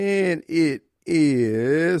And it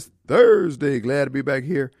is Thursday. Glad to be back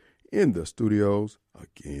here in the studios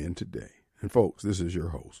again today. And folks, this is your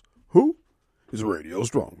host. Who is Radio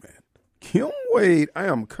Strongman? Kim Wade. I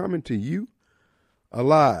am coming to you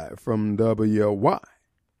alive from WYAB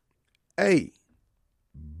 103.9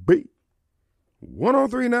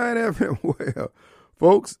 FM. Well,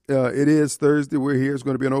 folks, it is Thursday. We're here. It's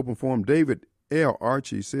going to be an open forum. David L.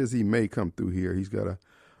 Archie says he may come through here. He's got a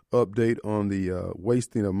update on the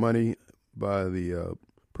wasting of money by the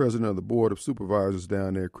president of the Board of Supervisors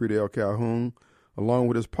down there, Credell Calhoun, along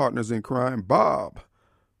with his partners in crime, Bobcat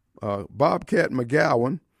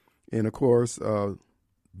McGowan, and of course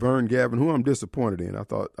Vern Gavin, who I'm disappointed in. I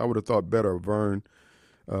would have thought better of Vern.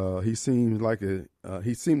 He seemed like a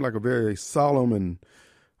very solemn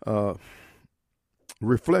and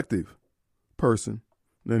reflective person.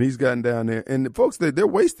 And he's gotten down there, and folks, they're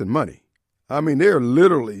wasting money. I mean, they're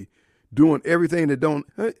literally doing everything that don't.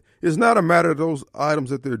 It's not a matter of those items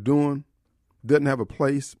that they're doing doesn't have a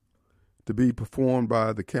place to be performed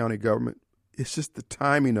by the county government. It's just the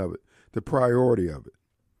timing of it, the priority of it.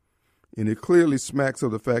 And it clearly smacks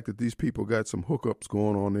of the fact that these people got some hookups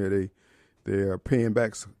going on there. They are paying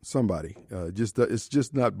back somebody. It's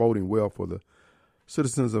just not boding well for the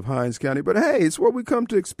citizens of Hinds County. But hey, it's what we come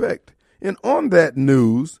to expect. And on that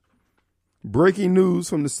news, breaking news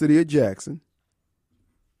from the city of Jackson.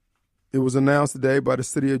 It was announced today by the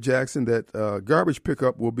city of Jackson that garbage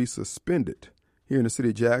pickup will be suspended here in the city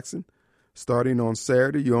of Jackson starting on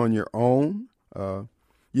Saturday. You're on your own.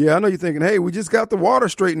 Yeah, I know you're thinking, hey, we just got the water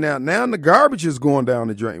straightened out. Now the garbage is going down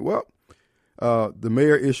the drain. Well, the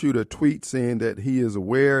mayor issued a tweet saying that he is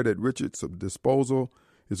aware that Richard's Disposal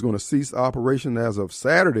is going to cease operation as of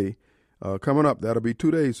Saturday coming up. That'll be 2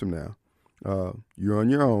 days from now. You're on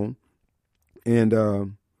your own. And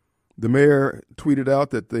the mayor tweeted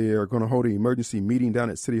out that they are going to hold an emergency meeting down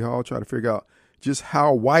at City Hall, try to figure out just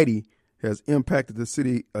how Whitey has impacted the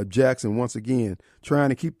city of Jackson once again, trying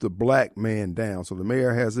to keep the black man down. So the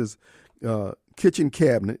mayor has his kitchen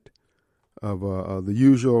cabinet of the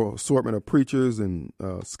usual assortment of preachers and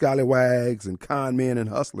scallywags and con men and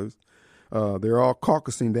hustlers. They're all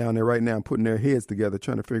caucusing down there right now and putting their heads together,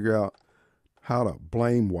 trying to figure out how to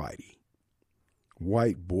blame Whitey.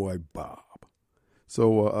 White boy Bob.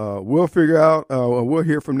 So we'll figure out, we'll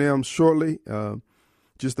hear from them shortly.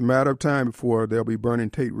 Just a matter of time before they'll be burning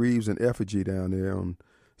Tate Reeves in effigy down there on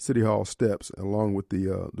City Hall steps, along with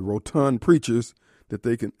the rotund preachers that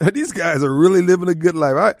they can. These guys are really living a good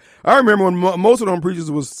life. I remember when most of them preachers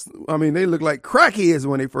they looked like crackheads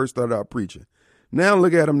when they first started out preaching. Now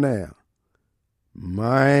look at them now.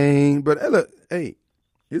 But look, hey,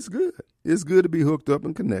 it's good. It's good to be hooked up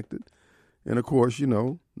and connected. And, of course,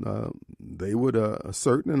 they would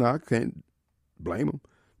assert, and I can't blame them,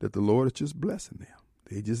 that the Lord is just blessing them.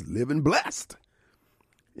 They just living blessed.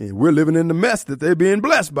 And we're living in the mess that they're being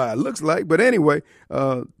blessed by, it looks like. But anyway,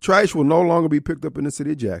 trash will no longer be picked up in the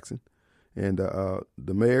city of Jackson. And the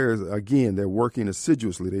mayor is, again, they're working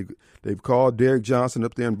assiduously. They've called Derek Johnson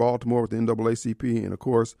up there in Baltimore with the NAACP. And, of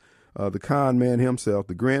course, the con man himself,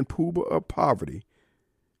 the grand poobah of poverty,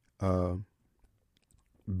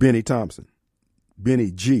 Benny Thompson.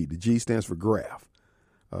 Benny G. The G stands for Graph.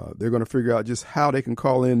 They're going to figure out just how they can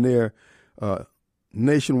call in their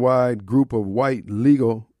nationwide group of white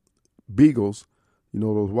legal beagles,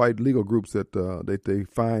 those white legal groups that they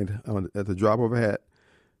find at the drop of a hat,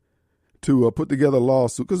 to put together a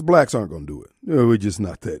lawsuit, because blacks aren't going to do it. We're just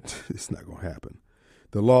not that. It's not going to happen.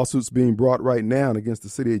 The lawsuit's being brought right now against the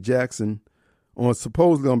city of Jackson,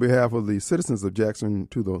 supposedly on behalf of the citizens of Jackson,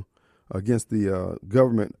 against the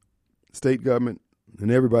government, state government, and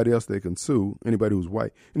everybody else they can sue, anybody who's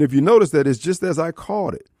white. And if you notice that, it's just as I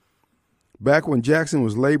called it. Back when Jackson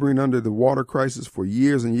was laboring under the water crisis for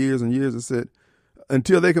years and years and years, I said,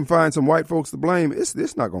 until they can find some white folks to blame,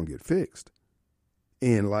 it's not going to get fixed.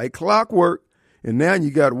 And like clockwork, and now you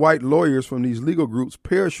got white lawyers from these legal groups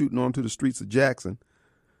parachuting onto the streets of Jackson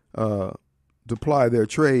to ply their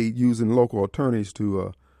trade, using local attorneys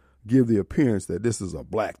to give the appearance that this is a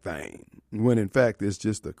black thing, when in fact it's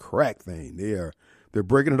just a crack thing. They're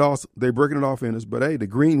breaking it off. They're breaking it off in us. But hey, the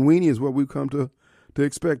green weenie is what we've come to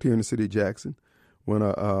expect here in the city of Jackson. When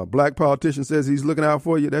a black politician says he's looking out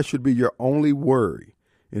for you, that should be your only worry.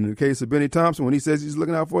 And in the case of Benny Thompson, when he says he's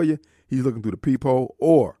looking out for you, he's looking through the peephole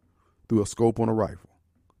or through a scope on a rifle,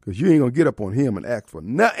 because you ain't gonna get up on him and ask for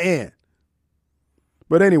nothing.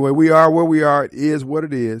 But anyway, we are where we are. It is what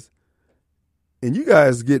it is. And you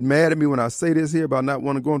guys get mad at me when I say this here about not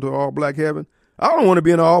wanting to go into all black heaven. I don't want to be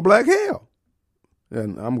in all black hell.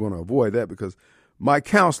 And I'm going to avoid that because my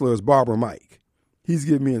counselor is Barbara Mike. He's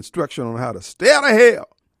giving me instruction on how to stay out of hell.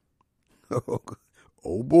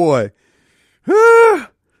 Oh boy.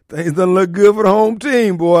 Things don't look good for the home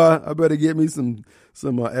team, boy. I better get me some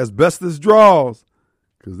asbestos draws.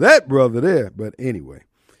 Because that brother there. But anyway.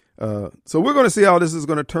 So we're going to see how this is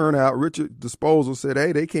going to turn out. Richard Disposal said,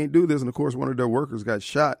 hey, they can't do this. And, of course, one of their workers got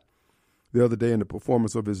shot the other day in the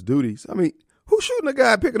performance of his duties. I mean, who's shooting a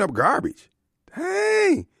guy picking up garbage?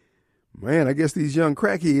 Dang. Man, I guess these young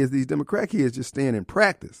crackheads, these Democrat kids just staying in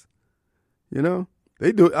practice. You know?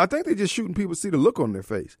 They do. I think they're just shooting people to see the look on their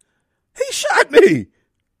face. He shot me.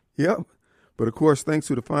 Yep. But, of course, thanks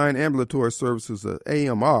to the fine ambulatory services of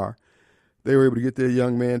AMR, they were able to get their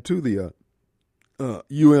young man to the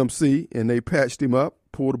UMC, and they patched him up,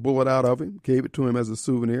 pulled a bullet out of him, gave it to him as a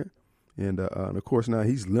souvenir. And of course, now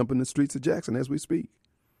he's limping the streets of Jackson as we speak.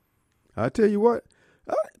 I tell you what,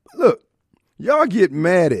 look, y'all get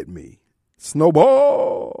mad at me.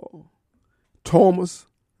 Snowball, Thomas,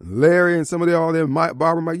 Larry, and some of all them,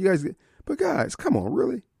 Barbara, Mike, you guys get, but guys, come on,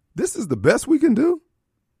 really? This is the best we can do?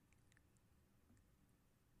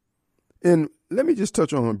 And let me just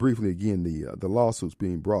touch on briefly again the lawsuits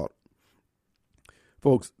being brought.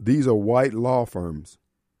 Folks, these are white law firms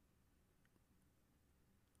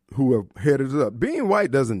who have headed it up. Being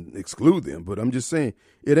white doesn't exclude them, but I'm just saying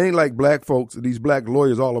it ain't like black folks, these black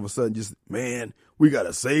lawyers all of a sudden just, man, we got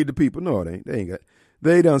to save the people. No, it ain't. They ain't got.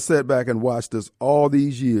 They done sat back and watched us all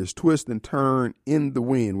these years twist and turn in the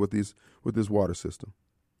wind with this water system.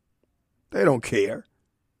 They don't care.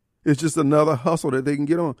 It's just another hustle that they can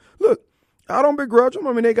get on. Look, I don't begrudge them.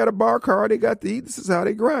 I mean, they got a bar card. They got to eat. This is how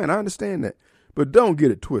they grind. I understand that. But don't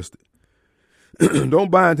get it twisted. Don't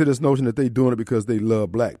buy into this notion that they doing it because they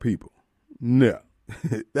love black people. No.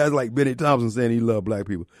 That's like Benny Thompson saying he loved black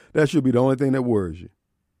people. That should be the only thing that worries you.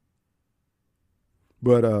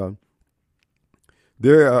 But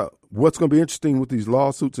what's going to be interesting with these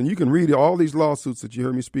lawsuits, and you can read all these lawsuits that you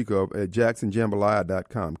heard me speak of at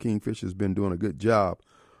jacksonjambalaya.com. Kingfish has been doing a good job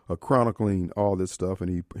of chronicling all this stuff,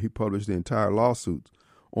 and he published the entire lawsuits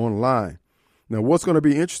online. Now, what's going to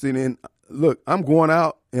be interesting, and look, I'm going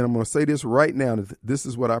out, and I'm going to say this right now. This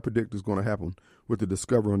is what I predict is going to happen with the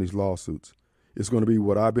discovery on these lawsuits. It's going to be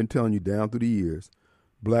what I've been telling you down through the years.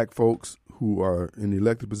 Black folks who are in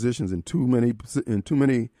elected positions in too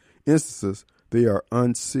many instances, they are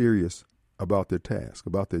unserious about their task,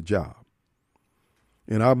 about their job.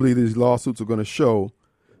 And I believe these lawsuits are going to show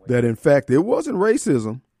that, in fact, it wasn't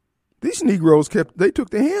racism. These Negroes they took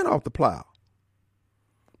their hand off the plow.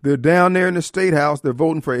 They're down there in the State House. They're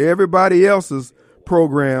voting for everybody else's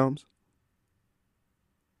programs,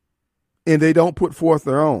 and they don't put forth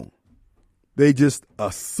their own. They just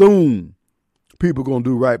assume people are going to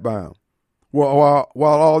do right by them. While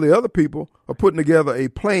all the other people are putting together a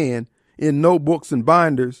plan in notebooks and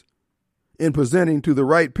binders and presenting to the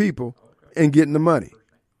right people and getting the money.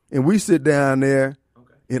 And we sit down there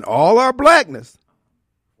in all our blackness,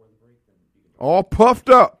 all puffed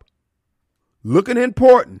up, looking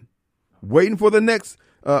important, waiting for the next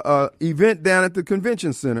event down at the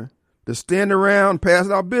convention center to stand around,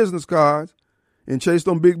 passing out business cards, and chase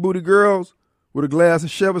them big booty girls with a glass of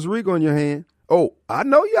Chivas Regal in your hand. Oh, I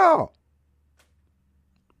know y'all.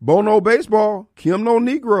 Bono baseball, Kim no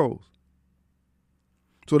Negroes.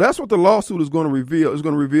 So that's what the lawsuit is going to reveal. It's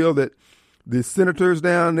going to reveal that the senators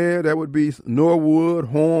down there, that would be Norwood,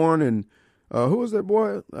 Horn, and who is that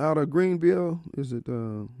boy out of Greenville? Is it,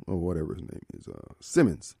 whatever his name is,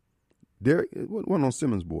 Simmons. Derek, one of those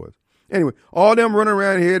Simmons boys. Anyway, all them running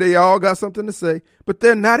around here, they all got something to say, but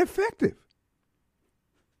they're not effective.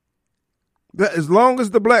 That as long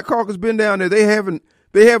as the Black Caucus been down there, they haven't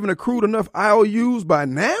accrued enough IOUs by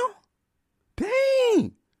now?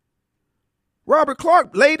 Dang. Robert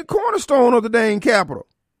Clark laid the cornerstone of the dang Capitol.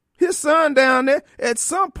 His son down there, at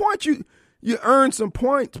some point you earn some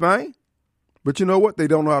points, man. But you know what? They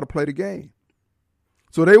don't know how to play the game.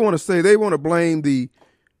 So they want to blame the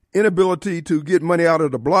inability to get money out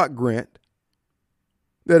of the block grant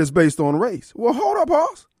that is based on race. Well, hold up,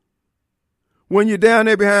 boss. When you're down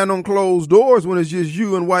there behind them closed doors, when it's just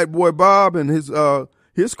you and white boy Bob and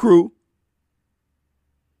his crew,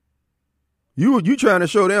 you trying to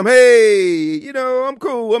show them, hey, I'm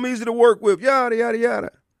cool, I'm easy to work with, yada, yada,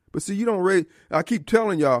 yada. But see, you don't raise, I keep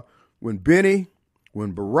telling y'all, when Benny,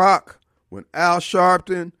 when Barack, when Al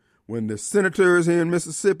Sharpton, when the senators here in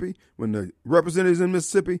Mississippi, when the representatives in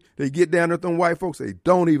Mississippi, they get down there with them white folks, they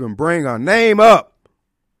don't even bring our name up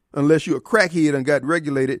unless you're a crackhead and got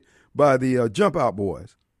regulated by the Jump Out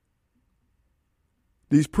Boys.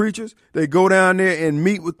 These preachers, they go down there and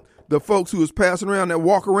meet with the folks who was passing around that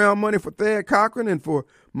walk around money for Thad Cochran and for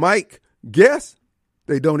Mike Guess.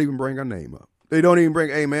 They don't even bring our name up. They don't even bring,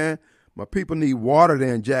 hey man, My people need water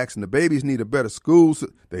there in Jackson. The babies need a better school. So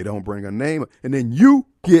they don't bring a name. And then you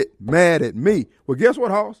get mad at me. Well, guess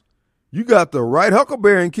what, Hoss? You got the right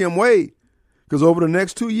Huckleberry and Kim Wade. Because over the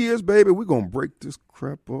next 2 years, baby, we're going to break this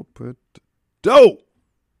crap up at the door.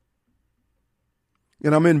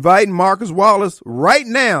 And I'm inviting Marcus Wallace right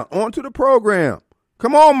now onto the program.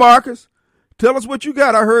 Come on, Marcus. Tell us what you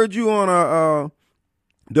got. I heard you on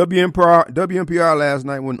WNPR last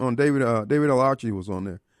night when on David L. Archie was on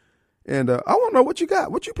there. And I want to know what you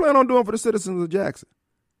got. What you plan on doing for the citizens of Jackson?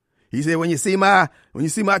 He said, when you see my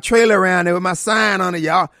trailer around there with my sign on it,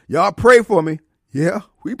 y'all pray for me. Yeah,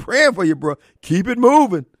 we praying for you, bro. Keep it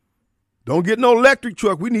moving. Don't get no electric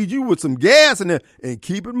truck. We need you with some gas in there and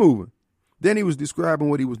keep it moving. Then he was describing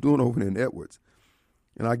what he was doing over there in Edwards.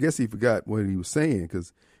 And I guess he forgot what he was saying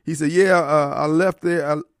because he said, I left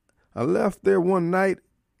there one night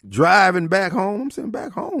driving back home. I'm saying,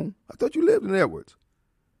 back home? I thought you lived in Edwards.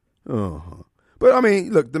 Uh-huh. But, I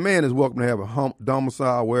mean, look, the man is welcome to have a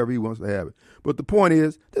domicile wherever he wants to have it. But the point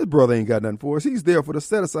is, this brother ain't got nothing for us. He's there for the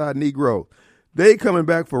set-aside Negroes. They coming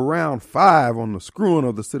back for round 5 on the screwing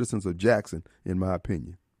of the citizens of Jackson, in my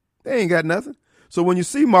opinion. They ain't got nothing. So when you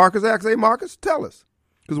see Marcus, ask, hey, Marcus, tell us.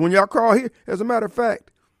 Because when y'all call here, as a matter of fact,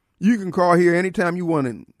 you can call here anytime you want.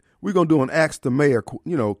 And we're going to do an Ask the Mayor,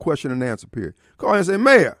 question and answer period. Call and say,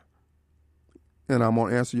 Mayor. And I'm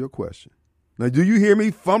going to answer your question. Now, do you hear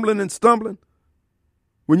me fumbling and stumbling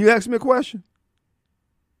when you ask me a question?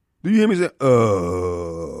 Do you hear me say,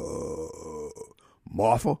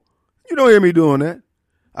 Martha? You don't hear me doing that.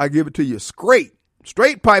 I give it to you straight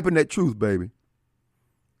piping that truth, baby.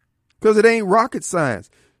 Because it ain't rocket science.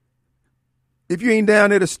 If you ain't down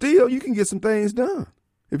there to steal, you can get some things done.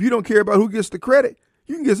 If you don't care about who gets the credit,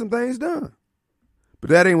 you can get some things done. But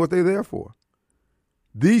that ain't what they're there for.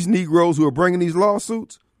 These Negroes who are bringing these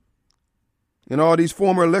lawsuits and all these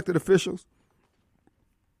former elected officials,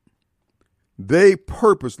 they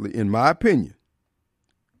purposely, in my opinion,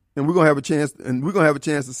 and we're gonna have a chance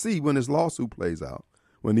to see when this lawsuit plays out,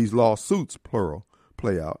 when these lawsuits, plural,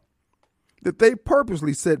 play out, that they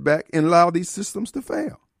purposely set back and allow these systems to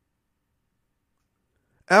fail.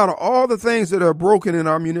 Out of all the things that are broken in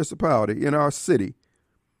our municipality, in our city,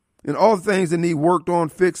 and all the things that need worked on,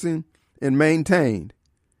 fixing, and maintained,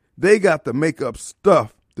 they got to make up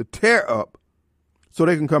stuff to tear up so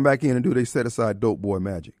they can come back in and do their set-aside dope boy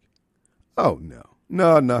magic. Oh, no.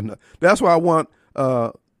 That's why I want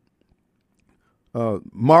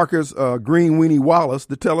Marcus Green Weenie Wallace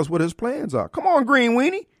to tell us what his plans are. Come on, Green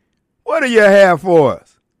Weenie. What do you have for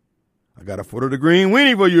us? I got a foot of the green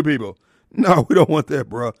weenie for you people. No, we don't want that,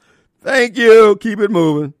 bro. Thank you. Keep it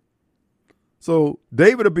moving. So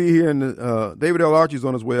David will be here, and David L. Archie's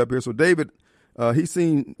on his way up here. So David, he's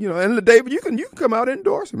seen, and David, you can come out and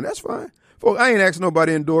endorse him. That's fine. Folks, I ain't asking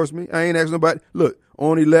nobody to endorse me. I ain't asking nobody. Look,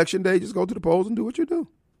 on election day, just go to the polls and do what you do.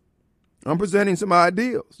 I'm presenting some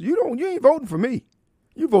ideals. You ain't voting for me.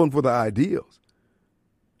 You're voting for the ideals.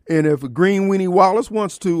 And if Green Weenie Wallace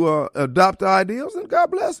wants to adopt the ideals, then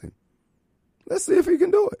God bless him. Let's see if he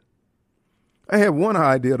can do it. I have one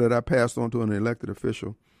idea that I passed on to an elected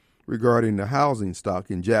official regarding the housing stock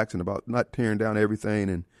in Jackson about not tearing down everything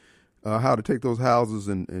and how to take those houses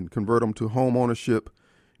and convert them to home ownership.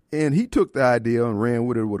 And he took the idea and ran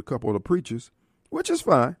with it with a couple of the preachers, which is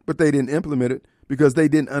fine, but they didn't implement it because they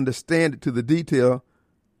didn't understand it to the detail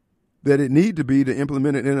that it needed to be to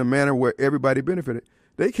implement it in a manner where everybody benefited.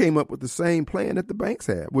 They came up with the same plan that the banks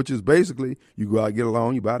have, which is basically you go out, get a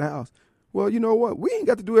loan, you buy the house. Well, you know what? We ain't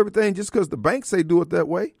got to do everything just because the banks say do it that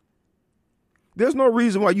way. There's no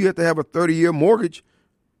reason why you have to have a 30-year mortgage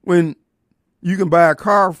when you can buy a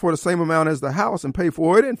car for the same amount as the house and pay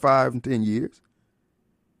for it in 5 and 10 years.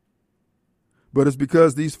 But it's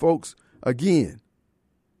because these folks, again,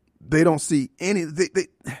 they don't see any, they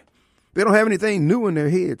don't have anything new in their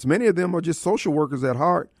heads. Many of them are just social workers at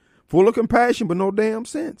heart, full of compassion, but no damn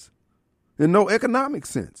sense and no economic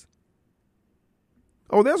sense.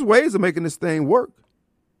 Oh, there's ways of making this thing work.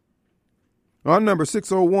 Our number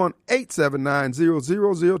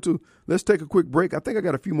 601-879-0002. Let's take a quick break. I think I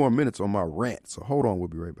got a few more minutes on my rant, so hold on. We'll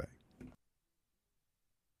be right back.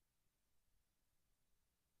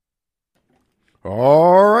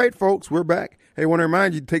 All right, folks, we're back. Hey, I want to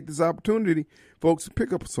remind you to take this opportunity, folks, to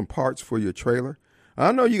pick up some parts for your trailer.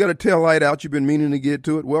 I know you got a tail light out. You've been meaning to get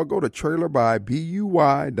to it. Well, go to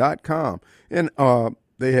trailerbybuy.com. And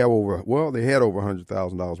they had over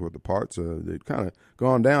 $100,000 worth of parts. They've kind of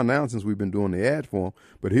gone down now since we've been doing the ad for them.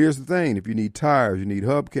 But here's the thing. If you need tires, you need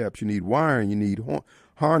hubcaps, you need wiring, you need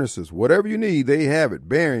harnesses, whatever you need, they have it.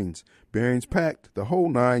 Bearings packed, the whole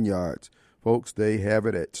 9 yards. Folks, they have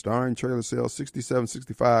it at Star and Trailer Sales,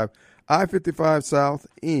 6765 I-55 South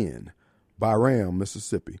in Byram,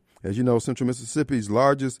 Mississippi. As you know, Central Mississippi's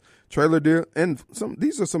largest trailer deal, and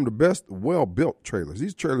these are some of the best well-built trailers.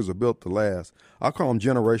 These trailers are built to last. I call them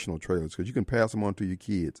generational trailers because you can pass them on to your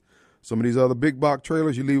kids. Some of these other big box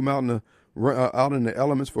trailers, you leave them out in the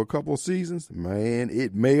elements for a couple of seasons. Man,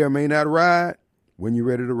 it may or may not ride when you're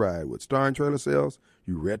ready to ride. With Starring Trailer Sales,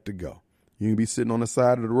 you're ready to go. You can be sitting on the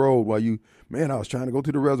side of the road while I was trying to go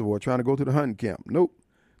to the reservoir, trying to go to the hunting camp. Nope.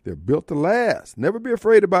 They're built to last. Never be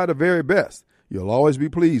afraid to buy the very best. You'll always be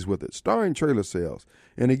pleased with it. Starring Trailer Sales.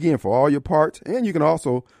 And again, for all your parts, and you can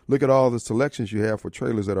also look at all the selections you have for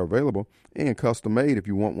trailers that are available and custom made if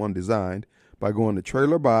you want one designed by going to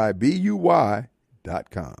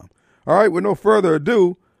trailerbybuy.com. All right, with no further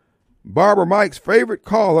ado, Barbara Mike's favorite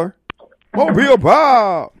caller, Mobile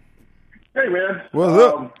Bob. Hey, man. What's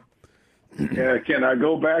up? Can I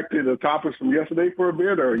go back to the topics from yesterday for a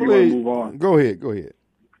bit, or you want to move on? Go ahead.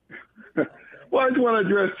 Well, I just want to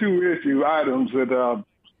address two items that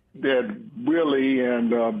Willie and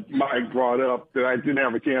Mike brought up that I didn't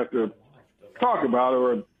have a chance to talk about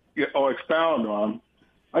or expound on.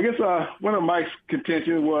 I guess one of Mike's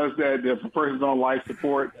contention was that if a person's on life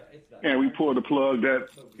support and we pull the plug, that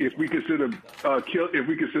if we consider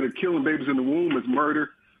killing babies in the womb as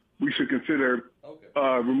murder, we should consider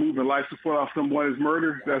removing life support off someone as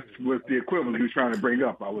murder. That's what the equivalent he was trying to bring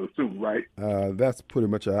up, I would assume, right? That's pretty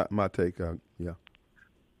much my take. Yeah.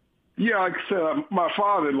 Yeah, like I said, my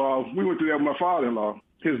father-in-law, we went through that with my father-in-law.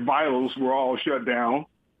 His vitals were all shut down.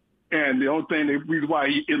 And the only reason why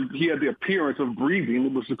he had the appearance of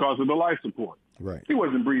breathing was because of the life support. Right. He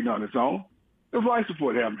wasn't breathing on his own. The life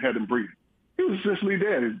support had him breathing. He was essentially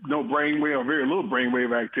dead. No brainwave or very little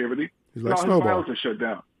brainwave activity. He's like His vitals are shut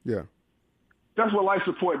down. Yeah. That's what life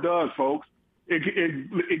support does, folks.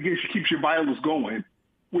 It keeps your vitals going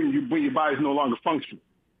when your body's no longer functioning.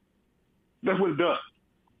 That's what it does.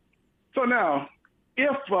 So now,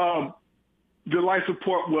 if the life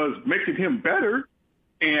support was making him better,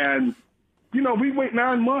 and we wait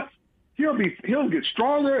 9 months, he'll get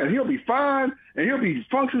stronger and he'll be fine and he'll be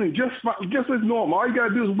functioning just as normal. All you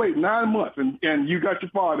gotta do is wait 9 months, and you got your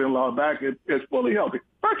father-in-law back as fully healthy,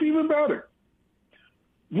 back even better.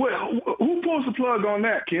 Well, who pulls the plug on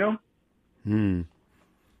that, Kim?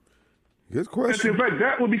 Good question. And in fact,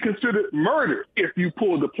 that would be considered murder if you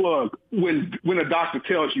pull the plug when a doctor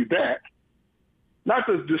tells you that. Not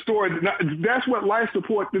the story. That's what life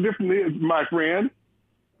support the difference is, my friend.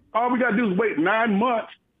 All we got to do is wait 9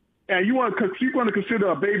 months, and you're going to consider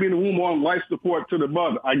a baby in the womb on life support to the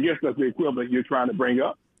mother. I guess that's the equivalent you're trying to bring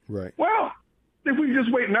up. Right. Well, if we just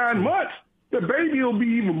wait 9 months, the baby will be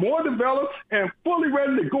even more developed and fully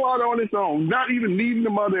ready to go out on its own, not even needing the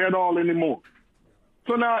mother at all anymore.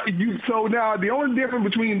 So now the only difference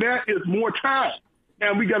between that is more time,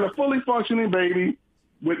 and we got a fully functioning baby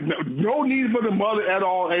with no need for the mother at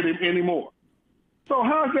all anymore. So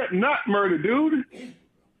how's that not murder, dude?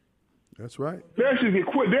 That's right. There's your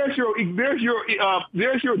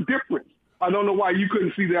difference. I don't know why you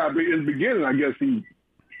couldn't see that in the beginning. I guess he's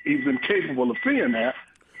incapable of seeing that.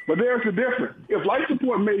 But there's the difference. If life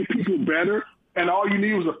support made people better, and all you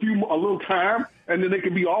need was a little time, and then they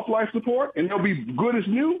can be off life support, and they'll be good as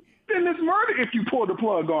new, then it's murder if you pull the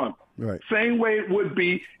plug on them. Right. Same way it would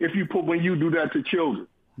be when you do that to children.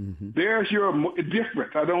 Mm-hmm. There's your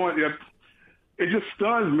difference. It just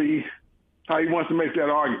stuns me how he wants to make that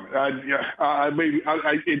argument. I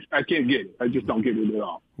can't get it. I just don't get it at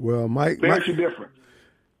all. Well, Mike, there's your difference.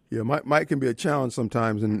 Yeah, Mike can be a challenge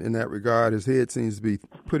sometimes in that regard. His head seems to be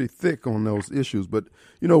pretty thick on those issues. But,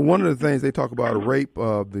 one of the things they talk about, rape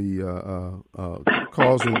of the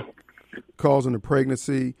causing the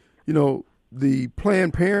pregnancy, the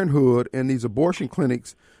Planned Parenthood and these abortion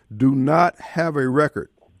clinics do not have a record.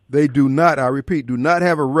 They do not, I repeat, do not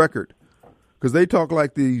have a record. Because they talk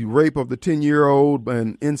like the rape of the 10-year-old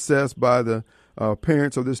and incest by the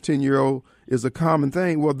parents of this 10-year-old is a common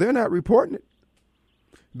thing. Well, they're not reporting it.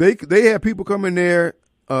 They have people coming there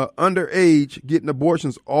underage getting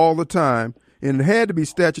abortions all the time, and it had to be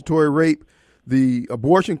statutory rape. The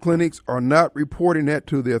abortion clinics are not reporting that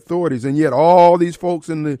to the authorities, and yet all these folks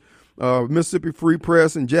in the Mississippi Free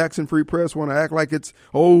Press and Jackson Free Press want to act like it's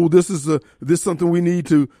this is something we need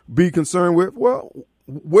to be concerned with. Well,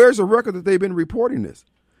 where's the record that they've been reporting this?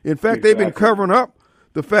 In fact, They've been covering up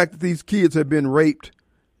the fact that these kids have been raped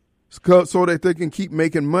so that they can keep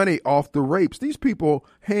making money off the rapes. These people,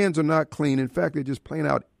 hands are not clean. In fact, they're just plain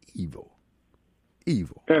out evil.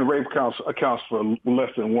 evil. And rape accounts for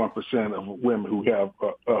less than 1% of women who have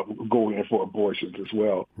go in for abortions as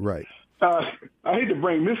well. Right. I hate to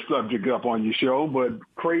bring this subject up on your show, but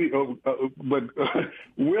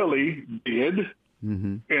Willie did,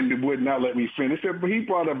 and would not let me finish it. But he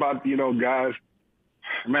brought about guys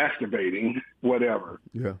masturbating, whatever.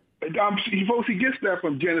 Yeah. He gets that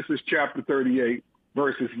from Genesis chapter 38,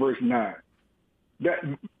 verse 9.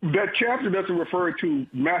 That chapter doesn't refer to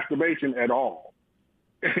masturbation at all.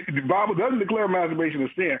 The Bible doesn't declare masturbation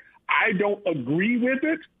a sin. I don't agree with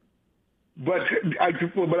it, but I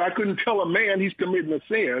couldn't tell a man he's committing a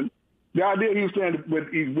sin. The idea he was saying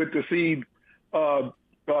with the seed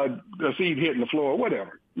hitting the floor or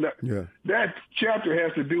whatever. That chapter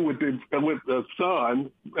has to do with the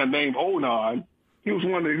son named Onan. He was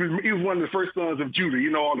one of the first sons of Judah.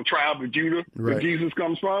 All the tribe of Judah that Jesus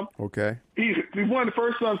comes from. Okay. He's one of the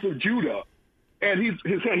first sons of Judah, and he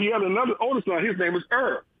had another older son. His name was They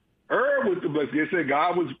said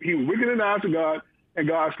he was wicked in the eyes of God, and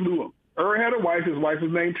God slew him. Had a wife. His wife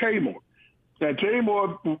was named Tamar. And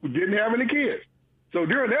Tamar didn't have any kids. So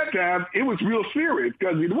during that time, it was real serious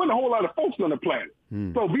because there wasn't a whole lot of folks on the planet.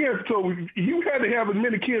 So you had to have as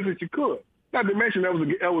many kids as you could. Not to mention there was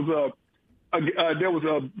a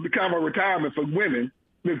kind of a retirement for women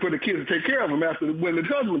for the kids to take care of them when the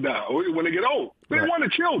husband died or when they get old. They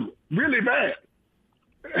wanted children really bad,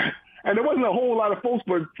 and there wasn't a whole lot of folks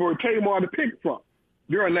for Tamar to pick from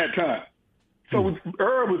during that time. So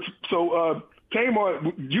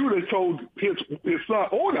Judah told his son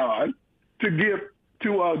Onan to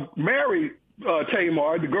marry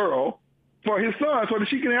Tamar, the girl, for his son so that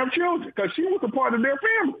she can have children because she was a part of their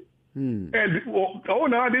family. And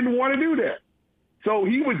Onan didn't want to do that. So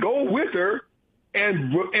he would go with her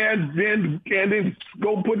and then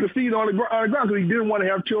go put the seed on the ground because he didn't want to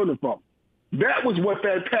have children from her. That was what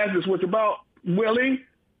that passage was about, Willie.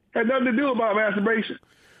 Had nothing to do about masturbation.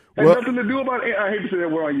 Had nothing to do about I hate to say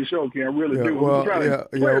that word on your show, Ken. I really do. We're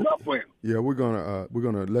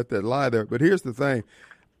gonna let that lie there. But here's the thing.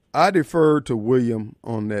 I defer to William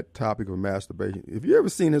on that topic of masturbation. If you ever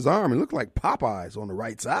seen his arm, it looked like Popeyes on the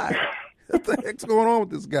right side. What the heck's going on with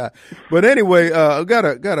this guy? But anyway, I got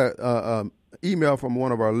a email from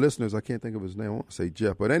one of our listeners. I can't think of his name. I want to say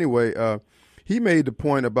Jeff. But anyway, he made the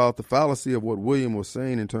point about the fallacy of what William was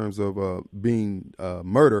saying in terms of being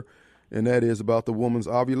murder, and that is about the woman's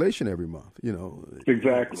ovulation every month.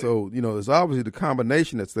 Exactly. So there's obviously the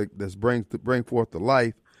combination that's bring forth the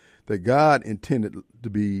life that God intended to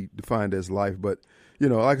be defined as life. But,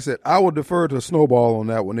 like I said, I will defer to Snowball on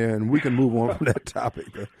that one there, and we can move on from that topic.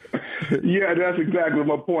 Yeah, that's exactly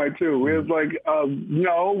my point, too. It's like,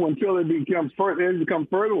 no, until it becomes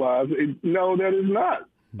fertilized, no, that is not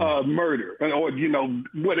murder or,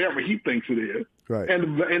 whatever he thinks it is. Right.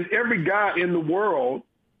 And every guy in the world,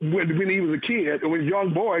 when he was a kid, or when he was a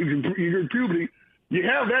young boy, you're in puberty, you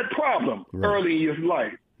have that problem early in your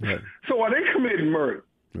life. Right. So are they committing murder?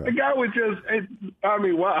 Right. The guy would just, how do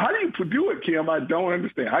you do it, Kim? I don't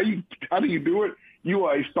understand. How do you do it? You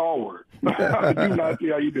are a stalwart. I do not see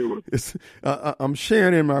how you do it. I'm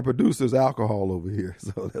sharing in my producer's alcohol over here.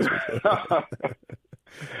 So that's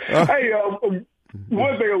Hey,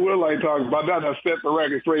 one thing I would like to talk about, not to set the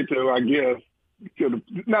record straight to, I guess,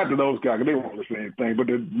 not to those guys, 'cause they won't listen to anything, but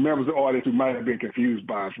the members of the audience who might have been confused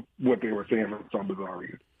by what they were saying for some bizarre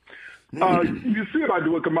reason. You see what I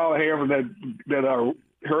do with Kamala Harris, that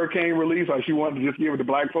hurricane release, like she wanted to just give it to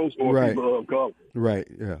black folks or people of color. Right,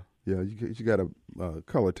 yeah. You got a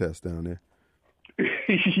color test down there.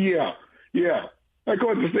 yeah. Of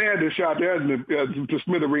course, the Sanders shot there to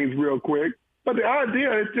smithereens real quick. But the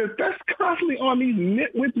idea is just that's constantly on these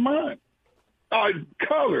nitwits' minds.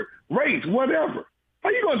 Color, race, whatever.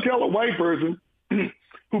 How you going to tell a white person who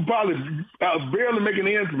probably barely making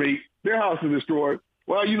ends meet, their house is destroyed,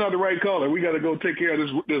 well, you're not the right color. We got to go take care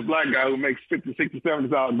of this black guy who makes $50,000, $60,000,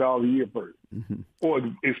 $70,000 a year first, or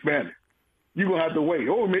Hispanic. You're going to have to wait.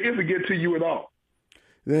 Or if it get to you at all.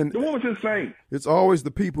 Then the woman's just saying. It's always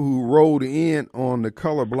the people who rode in on the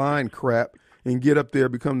colorblind crap and get up there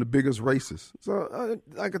become the biggest racists. So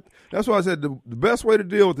that's why I said the best way to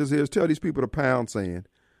deal with this is tell these people to pound sand,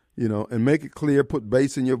 and make it clear, put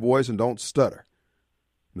bass in your voice, and don't stutter.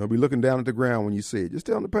 Be looking down at the ground when you say it. Just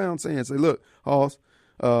tell them to pound sand. Say, look, Hoss,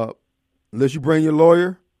 unless you bring your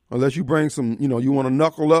lawyer, unless you bring some, you want to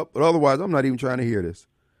knuckle up, but otherwise I'm not even trying to hear this.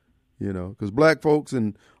 Because black folks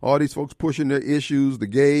and all these folks pushing their issues, the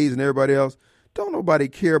gays and everybody else, don't nobody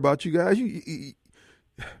care about you guys. You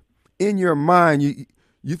in your mind,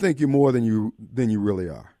 you think you're more than you really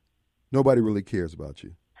are. Nobody really cares about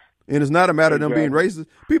you. And it's not a matter of them being racist.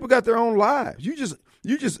 People got their own lives.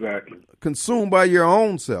 You just Exactly. consumed by your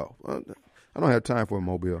own self. I don't have time for a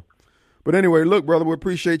mobile. But anyway, look, brother, we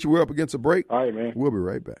appreciate you. We're up against a break. All right, man. We'll be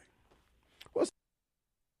right back.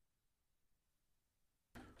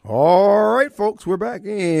 All right, folks, we're back,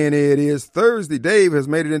 and it is Thursday. Dave has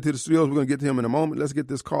made it into the studios. We're going to get to him in a moment. Let's get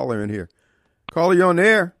this caller in here. Caller, you on the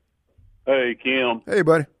air? Hey, Kim. Hey,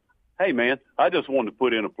 buddy. Hey, man. I just wanted to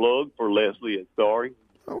put in a plug for Leslie at Starry.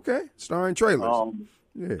 Okay, starring trailers.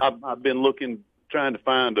 Yeah. I've been trying to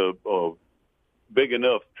find a big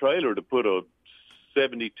enough trailer to put a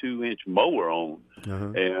 72-inch mower on,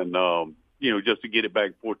 and just to get it back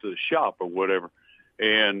and forth to the shop or whatever.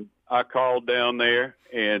 And I called down there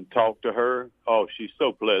and talked to her. Oh, she's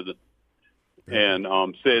so pleasant, and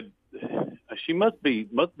said she must be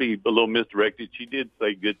a little misdirected. She did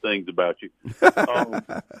say good things about you,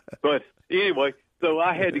 but anyway, so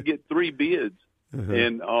I had to get 3 bids,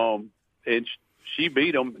 and she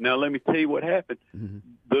beat them. Now let me tell you what happened.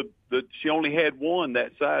 She only had one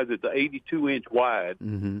that size. It's an 82-inch wide,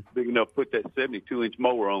 big enough to put that 72-inch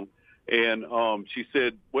mower on. And she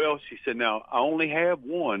said, now I only have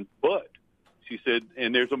one, but she said,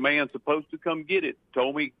 and there's a man supposed to come get it.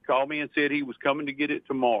 Called me and said he was coming to get it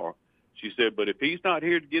tomorrow. She said, but if he's not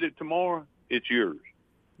here to get it tomorrow, it's yours.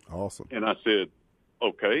 Awesome. And I said,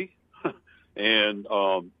 okay. And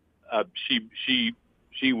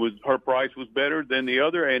her price was better than the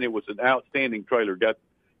other, and it was an outstanding trailer. Got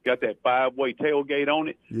that 5-way tailgate on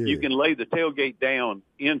it. Yeah. You can lay the tailgate down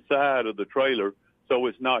inside of the trailer, so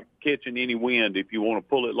it's not catching any wind if you want to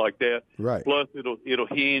pull it like that. Right. Plus, it'll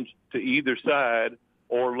hinge to either side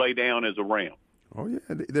or lay down as a ramp. Oh yeah.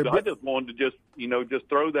 So I just wanted to just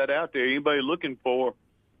throw that out there. Anybody looking for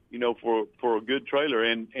a good trailer,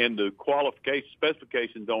 and the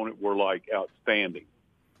specifications on it were like outstanding.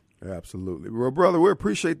 Absolutely. Well, brother, we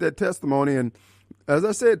appreciate that testimony, and as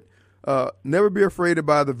I said, never be afraid to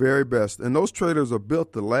buy the very best. And those trailers are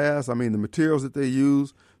built to last. I mean, the materials that they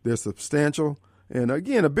use, they're substantial. And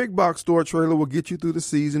again, a big box store trailer will get you through the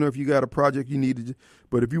season, or if you got a project you need.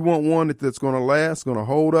 But if you want one that's going to last, going to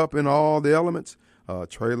hold up in all the elements,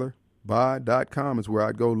 trailerbuy.com is where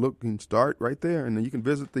I'd go look and start right there. And then you can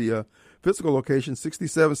visit the physical location,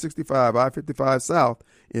 6765 I-55 South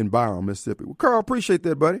in Byram, Mississippi. Well, Carl, appreciate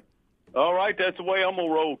that, buddy. All right, that's the way I'm going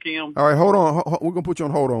to roll, Kim. All right, hold on. We're going to put you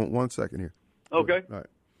on hold on 1 second here. Okay.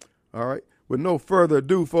 All right. With no further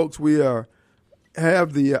ado, folks, we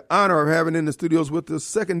have the honor of having in the studios with us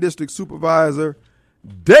 2nd District Supervisor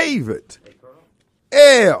David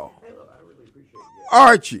L.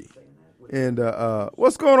 Archie. And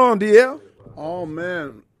what's going on, DL? Oh,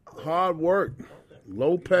 man, hard work,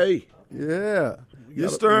 low pay. Yeah. You're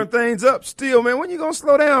stirring things up still, man. When you going to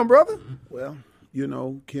slow down, brother? Well,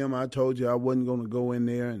 Kim, I told you I wasn't going to go in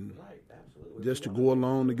there and just to go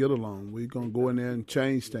along to get along. We're going to go in there and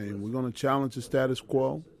change things. We're going to challenge the status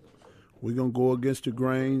quo. We're going to go against the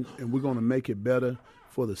grain, and we're going to make it better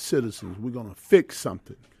for the citizens. We're going to fix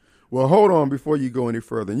something. Well, hold on before you go any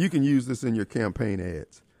further, and you can use this in your campaign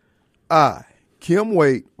ads. I, Kim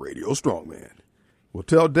Wade, Radio Strongman, will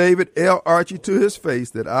tell David L. Archie to his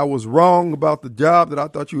face that I was wrong about the job that I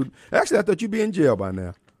thought you'd be in jail by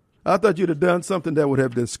now. I thought you'd have done something that would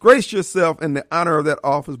have disgraced yourself in the honor of that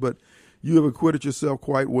office, but you have acquitted yourself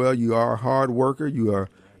quite well. You are a hard worker. You are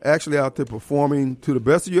actually out there performing to the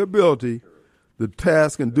best of your ability the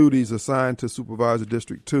tasks and duties assigned to Supervisor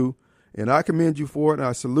District 2. And I commend you for it, and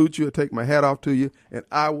I salute you. I take my hat off to you. And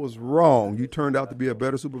I was wrong. You turned out to be a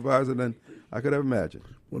better supervisor than I could have imagined.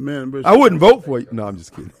 Well, man, I wouldn't vote for you. No, I'm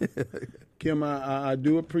just kidding. Kim, I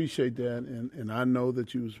do appreciate that, and I know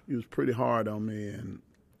that you was pretty hard on me, and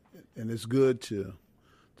it's good to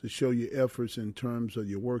show your efforts in terms of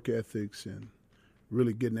your work ethics and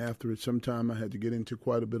really getting after it. Sometimes I had to get into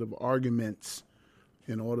quite a bit of arguments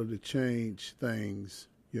in order to change things,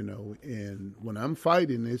 and when I'm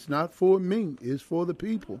fighting, it's not for me, it's for the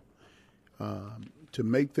people to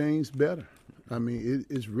make things better. I mean,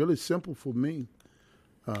 it's really simple for me,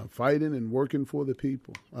 fighting and working for the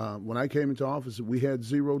people. When I came into office, we had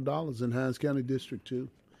 $0 in Hinds County District 2.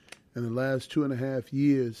 In the last 2.5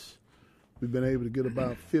 years, we've been able to get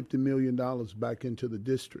about $50 million back into the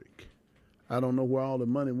district. I don't know where all the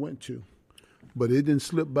money went to, but it didn't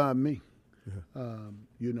slip by me. Yeah.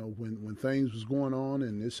 When things was going on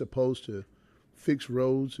and it's supposed to fix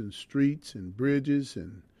roads and streets and bridges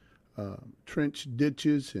and trench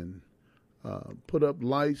ditches and put up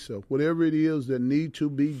lights or whatever it is that need to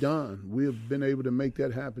be done, we have been able to make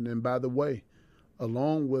that happen. And by the way,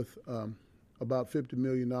 along with about $50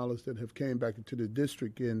 million that have came back into the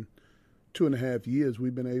district in 2.5 years,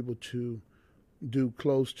 we've been able to do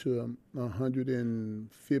close to $150,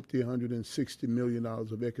 $160 million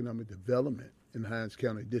of economic development in Hinds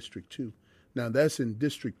County District 2. Now, that's in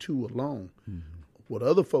District 2 alone. Mm-hmm. What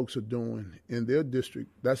other folks are doing in their district,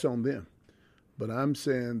 that's on them. But I'm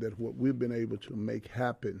saying that what we've been able to make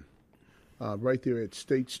happen right there at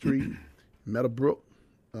State Street, Meadowbrook,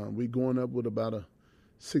 we're going up with about a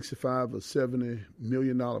 $65 or $70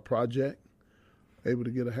 million project, able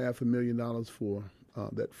to get $500,000 for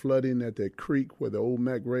that flooding at that creek where the old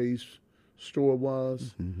Mac Ray's store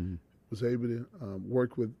was. Mm-hmm. Was able to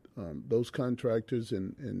work with those contractors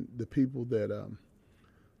and the people that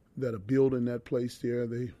are building that place there.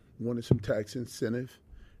 They wanted some tax incentive.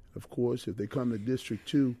 Of course, if they come to District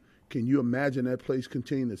 2, can you imagine that place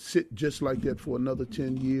continue to sit just like that for another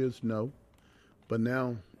 10 years? No. But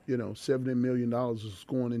now, $70 million is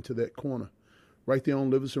going into that corner. Right there on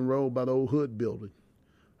Livingston Road by the old Hood building.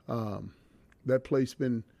 That place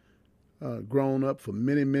been grown up for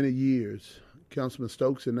many, many years. Councilman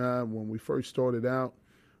Stokes and I, when we first started out,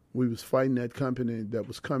 we was fighting that company that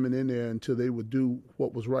was coming in there until they would do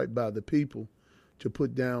what was right by the people to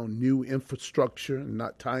put down new infrastructure and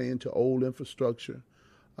not tie into old infrastructure,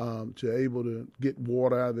 to able to get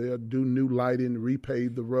water out of there, do new lighting,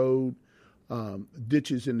 repave the road.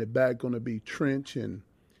 Ditches in the back going to be trench and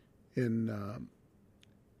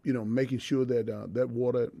making sure that that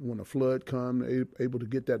water, when a flood comes, able to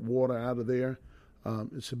get that water out of there.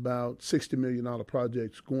 It's about $60 million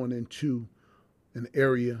projects going into an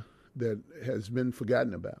area that has been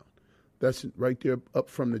forgotten about. That's right there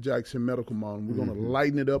up from the Jackson Medical Mall. And we're going to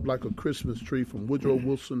lighten it up like a Christmas tree from Woodrow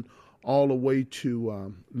Wilson all the way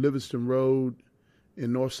to Livingston Road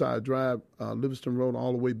in Northside Drive, Livingston Road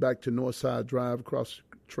all the way back to Northside Drive across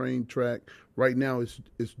the train track. Right now it's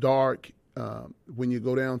dark when you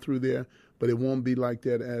go down through there, but it won't be like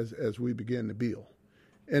that as we begin to build.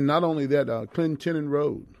 And not only that, Clinton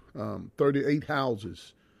Road, 38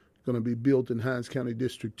 houses going to be built in Hinds County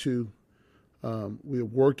District 2. We're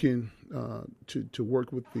working to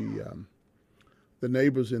work with the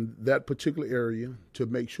neighbors in that particular area to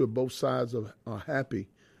make sure both sides are happy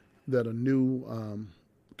that a new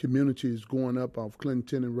community is going up off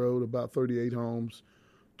Clinton Road, about 38 homes,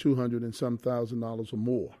 $200 and some $1,000 or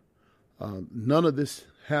more. None of this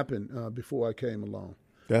happened before I came along.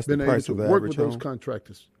 That's the price of the average home? Work with those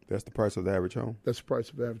contractors. That's the price of the average home? That's the price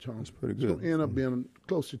of the average home. That's pretty good. So end up being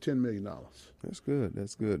close to $10 million. That's good.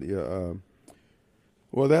 That's good. Yeah.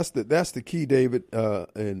 Well, that's the key, David.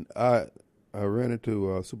 And I ran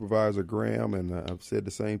into Supervisor Graham, and I've said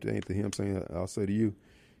the same thing to him, saying I'll say to you,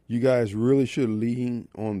 you guys really should lean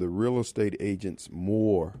on the real estate agents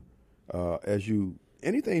more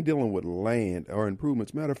anything dealing with land or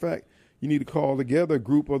improvements. Matter of fact, you need to call together a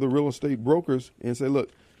group of the real estate brokers and say, look,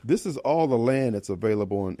 this is all the land that's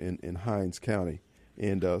available in Hinds County.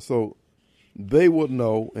 And so they will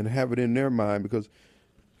know and have it in their mind, because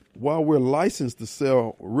while we're licensed to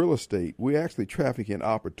sell real estate, we actually traffic in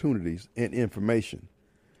opportunities and information.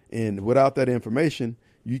 And without that information,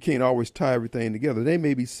 you can't always tie everything together. They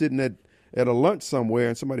may be sitting at a lunch somewhere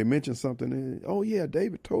and somebody mentions something. And, oh, yeah,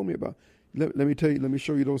 David told me about. Let me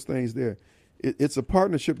show you those things there. It's a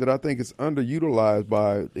partnership that I think is underutilized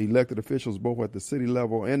by the elected officials, both at the city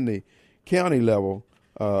level and the county level.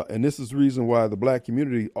 And this is the reason why the black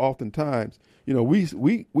community oftentimes,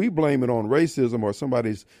 we blame it on racism or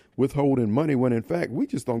somebody's withholding money, when in fact we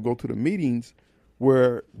just don't go to the meetings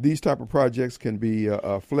where these type of projects can be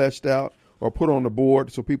fleshed out or put on the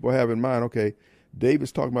board, so people have in mind, okay,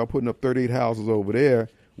 David's talking about putting up 38 houses over there.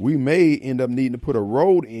 We may end up needing to put a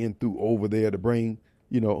road in through over there to bring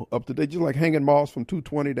up to date, just like hanging Moss from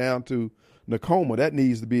 220 down to Nakoma. That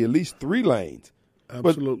needs to be at least 3 lanes.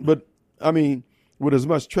 Absolutely. But I mean, with as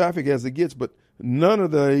much traffic as it gets, but none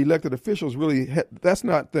of the elected officials really, that's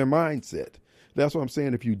not their mindset. That's what I'm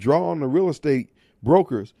saying. If you draw on the real estate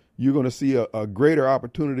brokers, you're going to see a greater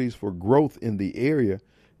opportunities for growth in the area.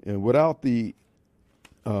 And without the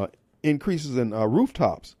increases in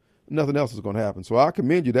rooftops, nothing else is going to happen. So I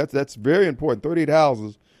commend you. That's very important. 38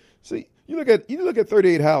 houses. See, you look at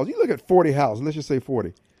 38 houses. You look at 40 houses. Let's just say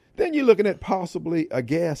 40. Then you're looking at possibly a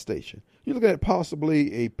gas station. You're looking at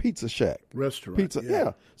possibly a pizza shack. Restaurant. Pizza,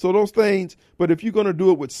 yeah. So those things, but if you're going to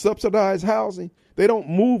do it with subsidized housing, they don't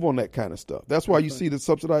move on that kind of stuff. That's why you see the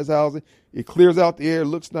subsidized housing. It clears out the air,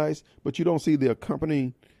 looks nice, but you don't see the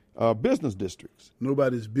accompanying business districts.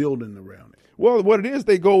 Nobody's building around it. Well, what it is,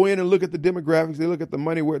 they go in and look at the demographics. They look at the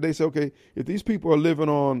money where they say, okay, if these people are living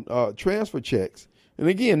on transfer checks, and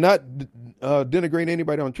again, not denigrating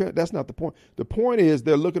anybody on transfer, that's not the point. The point is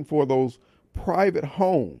they're looking for those private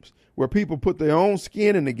homes where people put their own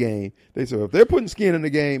skin in the game. They say, if they're putting skin in the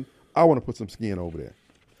game, I want to put some skin over there.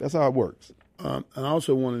 That's how it works. I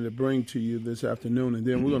also wanted to bring to you this afternoon, and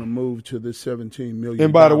then we're going to move to this $17 million.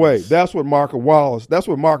 And by the way, that's what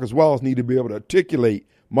Marcus Wallace need to be able to articulate.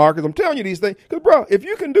 Marcus, I'm telling you these things. Because, bro, if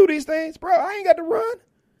you can do these things, bro, I ain't got to run.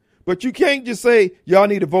 But you can't just say, y'all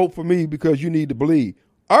need to vote for me because you need to believe.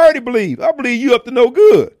 I already believe. I believe you up to no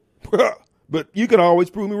good. But you can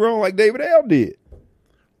always prove me wrong like David L. did.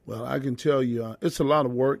 Well, I can tell you, it's a lot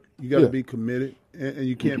of work. You got to be committed, and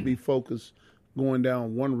you can't be focused going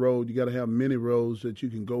down one road. You got to have many roads that you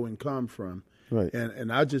can go and come from. Right.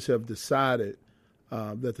 And I just have decided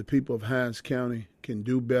that the people of Hinds County can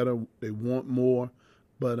do better. They want more.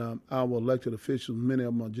 But our elected officials, many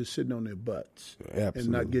of them are just sitting on their butts and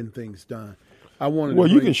not getting things done.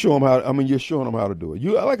 You can show them how. I mean, you're showing them how to do it.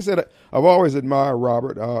 Like I said, I've always admired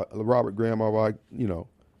Robert. Robert Graham.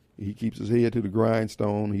 He keeps his head to the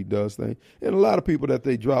grindstone. He does things. And a lot of people that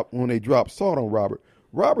when they drop salt on Robert,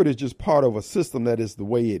 Robert is just part of a system that is the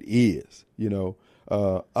way it is.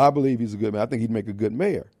 I believe he's a good man. I think he'd make a good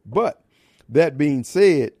mayor. But that being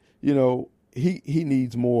said, he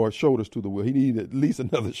needs more shoulders to the wheel. He needs at least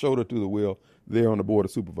another shoulder to the wheel there on the Board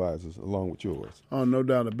of Supervisors, along with yours. Oh, no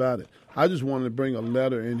doubt about it. I just wanted to bring a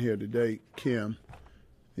letter in here today, Kim.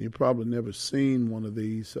 You've probably never seen one of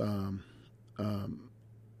these.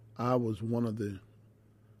 I was one of the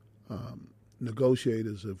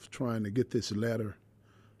negotiators of trying to get this letter.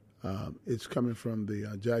 It's coming from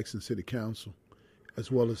the Jackson City Council,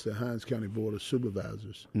 as well as the Hinds County Board of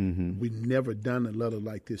Supervisors. Mm-hmm. We've never done a letter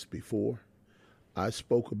like this before. I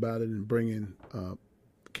spoke about it in bringing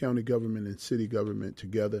county government and city government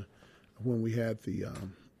together when we had the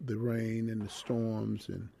rain and the storms,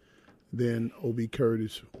 and then O.B.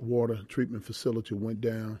 Curtis water treatment facility went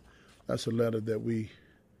down. That's a letter that we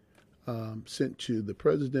sent to the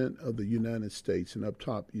President of the United States, and up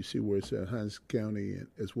top you see where it says Hinds County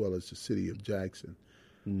as well as the city of Jackson.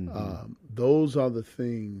 Mm-hmm. Those are the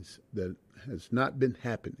things that has not been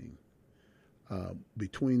happening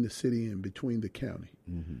between the city and between the county.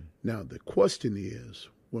 Mm-hmm. Now, the question is,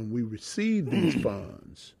 when we receive these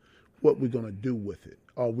funds, what we're going to do with it.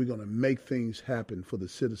 Are we going to make things happen for the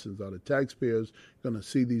citizens? Are the taxpayers going to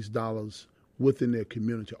see these dollars within their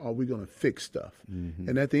community? Are we going to fix stuff? Mm-hmm.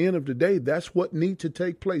 And at the end of the day, that's what needs to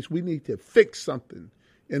take place. We need to fix something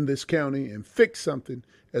in this county and fix something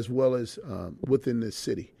as well as within this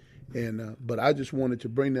city. And but I just wanted to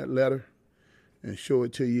bring that letter and show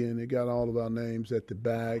it to you, and it got all of our names at the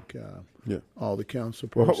back, all the council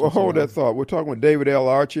persons. Well, hold that thought. We're talking with David L.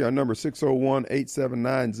 Archie. Our number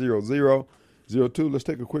 601-879-0002. Let's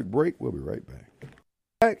take a quick break. We'll be right back.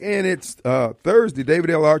 And it's Thursday. David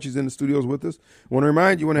L. Archie's in the studios with us. I want to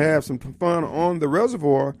remind you, want to have some fun on the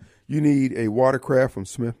reservoir, you need a watercraft from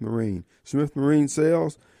Smith Marine. Smith Marine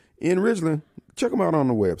Sales in Ridgeland. Check them out on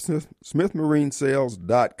the web,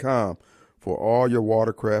 smithmarinesales.com. for all your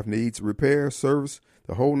watercraft needs, repair, service,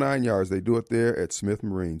 the whole 9 yards. They do it there at Smith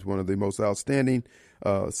Marines, one of the most outstanding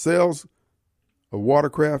sales of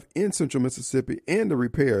watercraft in Central Mississippi, and the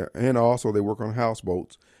repair, and also they work on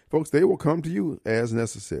houseboats. Folks, they will come to you as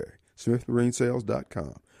necessary.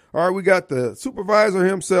 smithmarinesales.com. All right, we got the supervisor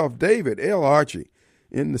himself, David L. Archie,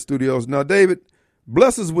 in the studios. Now, David,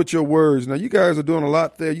 bless us with your words. Now, you guys are doing a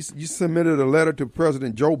lot there. You submitted a letter to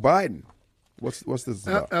President Joe Biden. What's this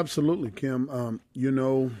about? Absolutely, Kim. When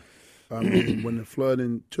the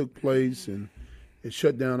flooding took place and it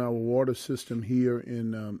shut down our water system here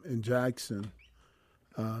in Jackson,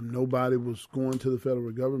 nobody was going to the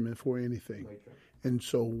federal government for anything. And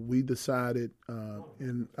so we decided,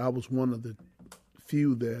 and I was one of the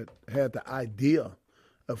few that had the idea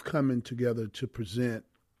of coming together to present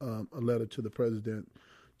a letter to the president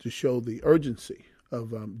to show the urgency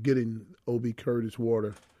of getting O.B. Curtis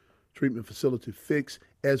water treatment facility fixed,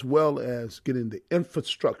 as well as getting the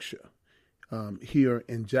infrastructure here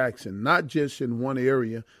in Jackson, not just in one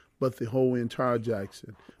area, but the whole entire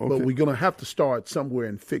Jackson. Okay. But we're going to have to start somewhere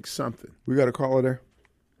and fix something. We got a caller there?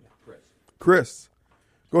 Chris.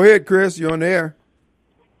 Go ahead, Chris. You're on the air.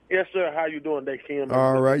 Yes, sir. How you doing there, Kim?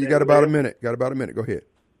 All right. You got about a minute. Go ahead.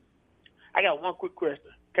 I got one quick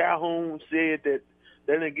question. Calhoun said that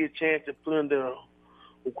they didn't get a chance to put in the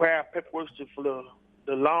required paperwork for the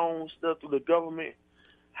loan stuff through the government.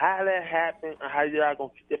 How that happened, and how y'all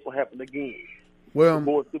gonna keep that from happening again? Well, the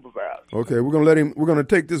board supervisor. Okay, we're gonna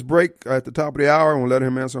take this break at the top of the hour, and we'll let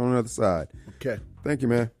him answer on the other side. Okay. Thank you,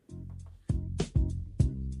 man.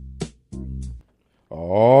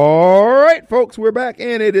 All right, folks, we're back,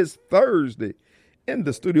 and it is Thursday. In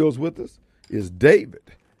the studios with us is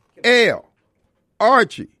David L.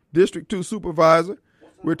 Archie, District 2 Supervisor.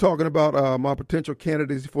 We're talking about my potential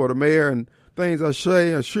candidacy for the mayor and things I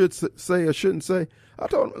say or should say or shouldn't say. I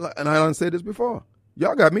told them, and I done said this before,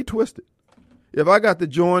 y'all got me twisted. If I got to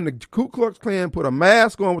join the Ku Klux Klan, put a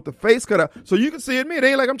mask on with the face cut out so you can see it me, it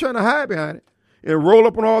ain't like I'm trying to hide behind it, and roll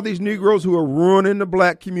up on all these Negroes who are ruining the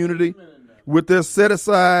black community with their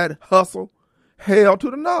set-aside hustle, hell to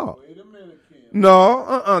the no.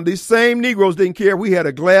 No, these same Negroes didn't care if we had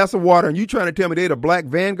a glass of water, and you trying to tell me they're the black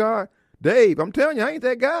vanguard? Dave, I'm telling you, I ain't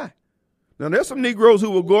that guy. Now, there's some Negroes who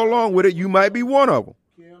will go along with it. You might be one of them.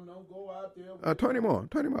 Kim, don't go out there. Turn him on.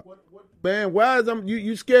 Man, why is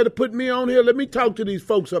you scared to put me on here? Let me talk to these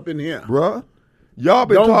folks up in here. Bruh, y'all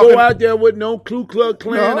been don't talking. Don't go out there with no Ku Klux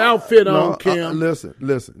Klan outfit on, Kim. Listen.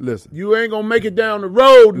 You ain't going to make it down the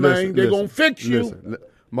road, man. They're going to fix you.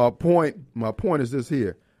 My point is this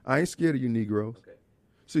here. I ain't scared of you Negroes.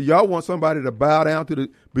 See, y'all want somebody to bow down to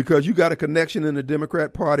because you got a connection in the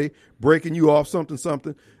Democrat Party, breaking you off something.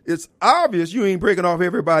 It's obvious you ain't breaking off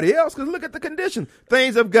everybody else because look at the condition.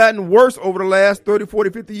 Things have gotten worse over the last 30, 40,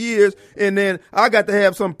 50 years. And then I got to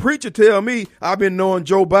have some preacher tell me I've been knowing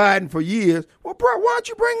Joe Biden for years. Well, bro, why don't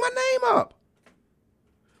you bring my name up?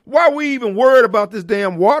 Why are we even worried about this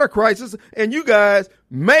damn water crisis? And you guys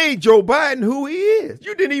made Joe Biden who he is.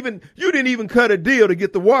 You didn't even cut a deal to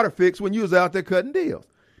get the water fixed when you was out there cutting deals.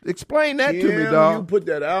 Explain that to me, dog. You put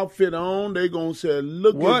that outfit on, they gonna say,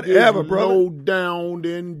 look whatever, at this brother. low down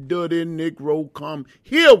and dirty Negro come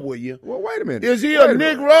here, will you? Well, wait a minute. Is he a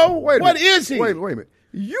Negro? What is he? Wait a minute.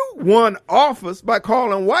 You won office by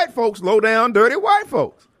calling white folks low down, dirty white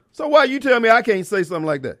folks. So why you tell me I can't say something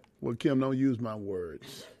like that? Well, Kim, don't use my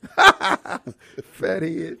words.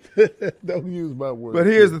 Fathead. Don't use my words. But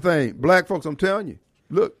here's the thing. Black folks, I'm telling you,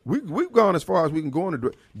 look, we've gone as far as we can go in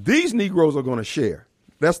the these Negroes are going to share.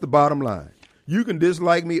 That's the bottom line. You can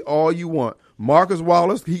dislike me all you want. Marcus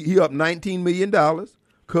Wallace, he up $19 million.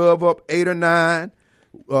 Cub up 8 or 9.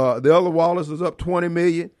 The other Wallace is up $20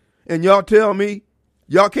 million. And y'all tell me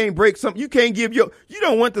y'all can't break something. You can't give you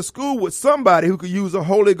don't went to school with somebody who could use a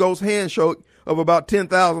Holy Ghost handshake of about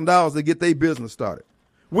 $10,000 to get their business started.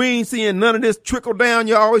 We ain't seeing none of this trickle down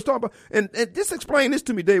y'all always talk about. And just explain this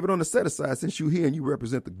to me, David, on the set aside, since you're here and you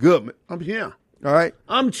represent the government. I'm here. All right?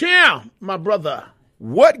 I'm chair, my brother.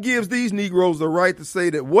 What gives these Negroes the right to say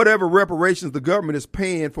that whatever reparations the government is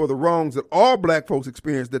paying for the wrongs that all black folks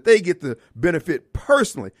experience, that they get to benefit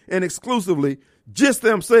personally and exclusively just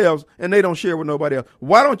themselves, and they don't share with nobody else?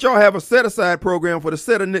 Why don't y'all have a set-aside program for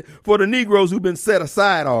the Negroes who've been set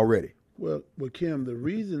aside already? Well, Kim, the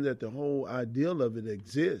reason that the whole ideal of it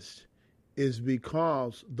exists is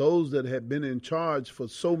because those that have been in charge for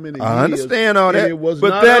so many years. I understand all that,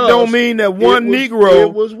 but that don't mean that one Negro.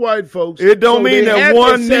 It was white folks. It don't mean that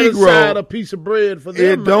one Negro. Set aside a piece of bread for them.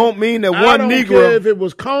 It don't mean that one I don't Negro. care if it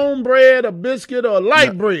was cornbread, a biscuit, or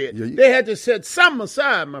light bread. They had to set something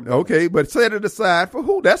aside, my brother. Okay, but set it aside for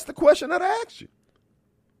who? That's the question that I asked you.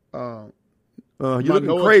 You're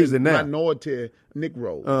looking crazy now. Minority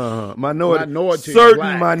Negroes.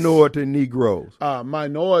 Certain minority Negroes.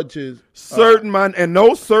 Minorities. And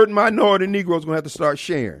those certain minority Negroes going to have to start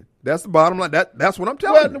sharing. That's the bottom line. That's what I'm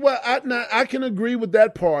telling you. Well, I can agree with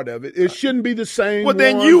that part of it. It shouldn't be the same. Well,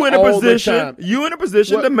 then you in a position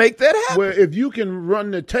to make that happen. Well, if you can run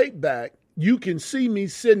the tape back, you can see me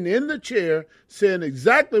sitting in the chair saying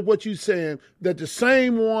exactly what you're saying, that the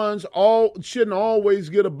same ones shouldn't always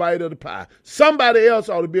get a bite of the pie. Somebody else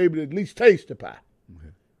ought to be able to at least taste the pie.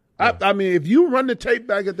 Okay. I mean, if you run the tape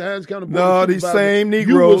back at the Hines County Board of these same Negroes,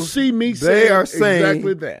 you will see me saying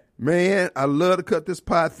exactly that. Man, I love to cut this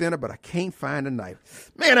pie thinner, but I can't find a knife.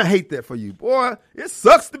 Man, I hate that for you. Boy, it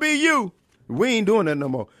sucks to be you. We ain't doing that no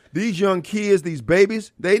more. These young kids, these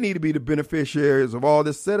babies, they need to be the beneficiaries of all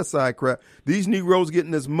this set-aside crap. These Negroes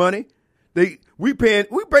getting this money, we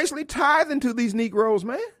basically tithing to these Negroes,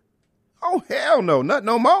 man. Oh, hell no, not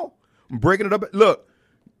no more. I'm breaking it up. Look,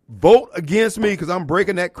 vote against me because I'm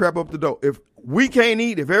breaking that crap up the door. If we can't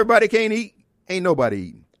eat, if everybody can't eat, ain't nobody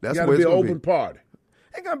eating. That's the way it's going to be. Open party.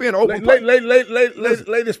 Ain't gonna be an open. Lay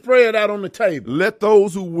the spread out on the table. Let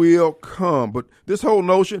those who will come. But this whole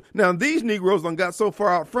notion now, these Negroes done got so far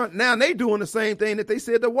out front. Now they doing the same thing that they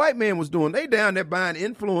said the white man was doing. They down there buying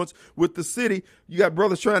influence with the city. You got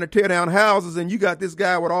brothers trying to tear down houses, and you got this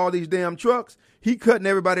guy with all these damn trucks. He cutting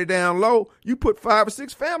everybody down low. You put 5 or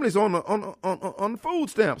 6 families on the food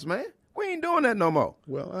stamps, man. We ain't doing that no more.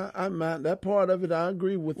 Well, I'm not that part of it. I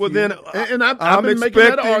agree with Well, you. then, and I've been making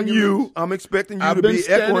that argument. I'm expecting you to be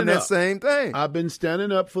echoing that same thing. I've been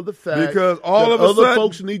standing up for the fact because all of a other sudden,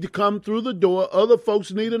 folks need to come through the door. Other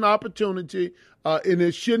folks need an opportunity, and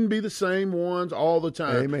it shouldn't be the same ones all the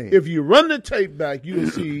time. Amen. If you run the tape back, you'll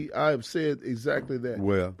see I have said exactly that.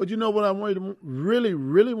 Well, but you know what I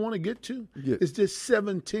really want to get to? Yeah. It's this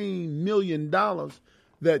 $17 million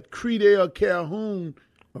that Creedale Calhoun.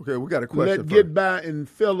 Okay, we got a question. Let get by and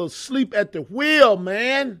fell asleep at the wheel,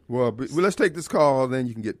 man. Well, let's take this call, then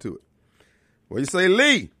you can get to it. What do you say,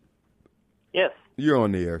 Lee? Yes. You're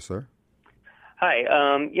on the air, sir. Hi.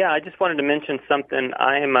 I just wanted to mention something.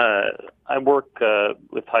 I work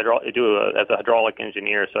with as a hydraulic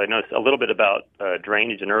engineer, so I know a little bit about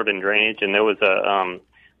drainage and urban drainage. And there was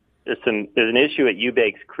there's an issue at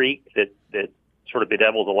Eubanks Creek that sort of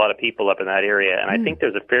bedevils a lot of people up in that area, and I think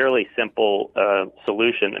there's a fairly simple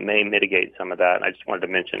solution that may mitigate some of that, and I just wanted to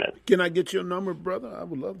mention it. Can I get your number, brother? I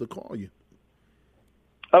would love to call you.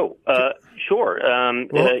 Oh, sure. Well,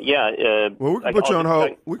 we can put you on hold.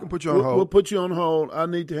 We can put you on hold. We'll put you on hold. I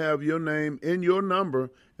need to have your name and your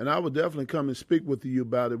number, and I will definitely come and speak with you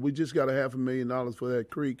about it. We just got $500,000 for that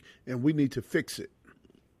creek, and we need to fix it.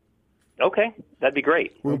 Okay, that'd be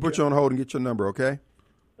great. We'll put you on hold and get your number, okay?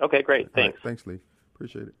 Okay, great. Thanks. Right, thanks, Lee.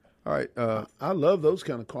 Appreciate it. All right. I love those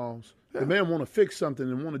kind of calls. Yeah. The man want to fix something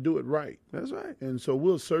and want to do it right. That's right. And so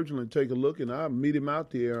we'll certainly take a look, and I'll meet him out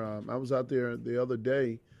there. I was out there the other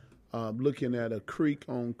day looking at a creek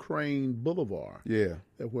on Crane Boulevard. Yeah.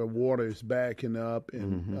 Where water is backing up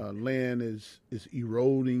and land is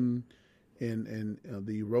eroding, and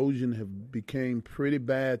the erosion have became pretty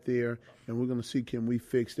bad there, and we're going to see, can we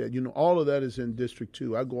fix that? You know, all of that is in District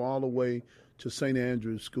 2. I go all the way to St.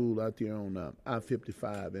 Andrew's School out there on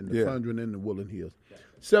I-55 and the Fondren and the Woodland Hills.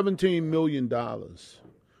 $17 million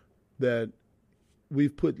that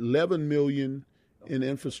we've put $11 million in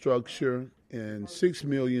infrastructure and $6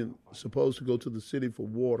 million supposed to go to the city for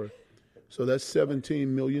water. So that's $17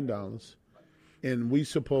 million. And we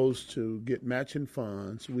supposed to get matching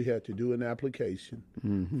funds. We had to do an application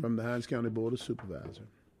from the Hinds County Board of Supervisors.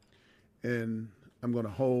 And I'm going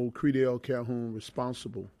to hold Creedale Calhoun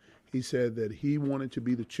responsible. He said that he wanted to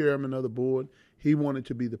be the chairman of the board. He wanted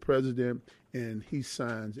to be the president, and he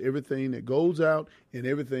signs everything that goes out and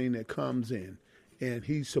everything that comes in. And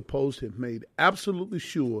he's supposed to have made absolutely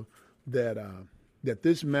sure that that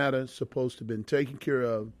this matter is supposed to have been taken care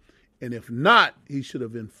of. And if not, he should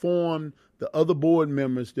have informed the other board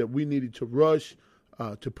members that we needed to rush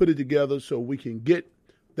to put it together so we can get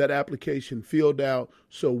that application filled out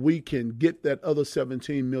so we can get that other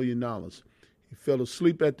 $17 million. He fell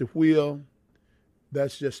asleep at the wheel.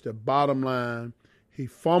 That's just the bottom line. He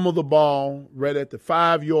fumbled the ball right at the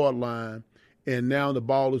 5-yard line, and now the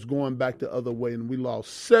ball is going back the other way, and we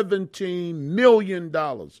lost $17 million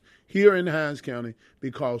here in Hinds County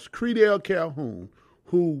because Creedale Calhoun,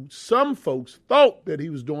 who some folks thought that he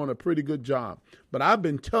was doing a pretty good job, but I've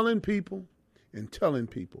been telling people,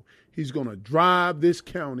 he's going to drive this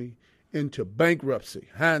county into bankruptcy,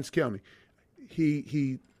 Hinds County.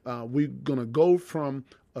 We're going to go from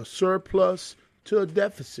a surplus to a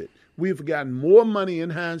deficit. We've gotten more money in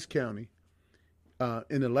Hinds County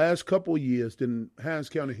in the last couple of years than Hinds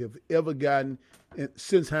County have ever gotten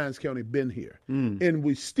since Hinds County been here. And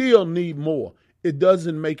we still need more. It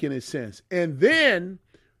doesn't make any sense. And then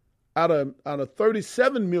out of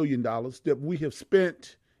 $37 million that we have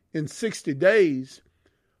spent in 60 days,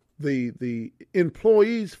 the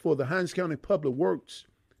employees for the Hinds County Public Works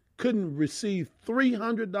couldn't receive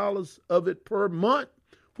 $300 of it per month,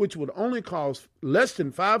 which would only cost less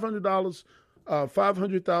than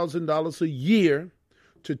 $500,000 a year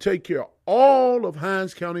to take care of all of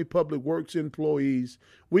Hinds County Public Works employees.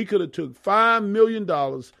 We could have took $5 million,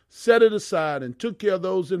 set it aside, and took care of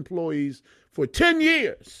those employees for 10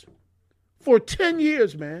 years. For 10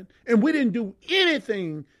 years, man. And we didn't do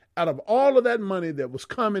anything out of all of that money that was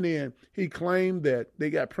coming in. He claimed that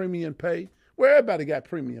they got premium pay. Well, everybody got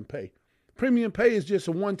premium pay. Premium pay is just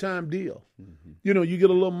a one-time deal. You know, you get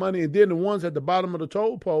a little money, and then the ones at the bottom of the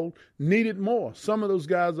toll pole needed more. Some of those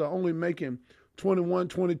guys are only making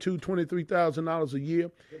 $21,000, $22,000, $23,000 a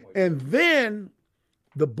year. And then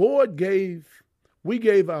the board gave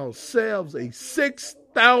ourselves a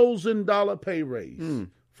 $6,000 pay raise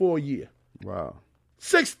for a year. Wow.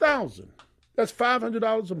 $6,000. That's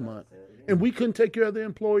 $500 a month. And we couldn't take care of the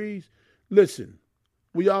employees. Listen,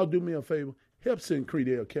 will y'all do me a favor? Help send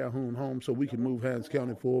Creedale Calhoun home so we can move Hinds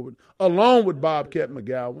County forward, along with Bobcat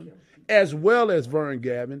McGowan, as well as Vern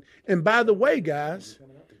Gavin. And by the way, guys,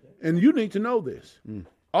 and you need to know this,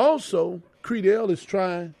 also, Creedale is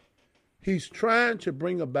trying He's trying to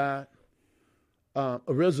bring about a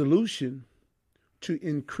resolution to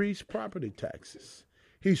increase property taxes.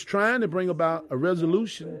 He's trying to bring about a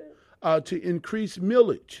resolution to increase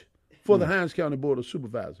millage for the Hinds County Board of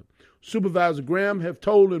Supervisors. Supervisor Graham have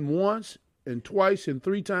told him once and twice and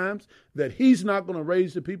 3 times that he's not going to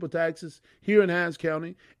raise the people taxes here in Hinds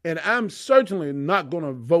County, and I'm certainly not going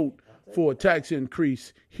to vote for a tax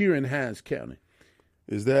increase here in Hinds County.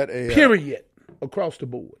 Is that a period across the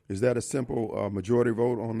board? Is that a simple majority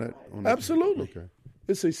vote on that? Absolutely. Okay.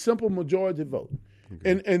 It's a simple majority vote.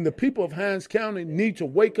 Okay. And the people of Hinds County need to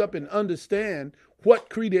wake up and understand what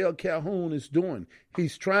Credell Calhoun is doing.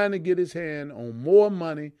 He's trying to get his hand on more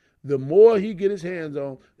money. The more he get his hands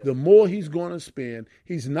on, the more he's going to spend.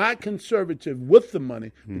 He's not conservative with the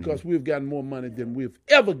money because we've gotten more money than we've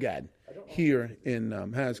ever gotten here in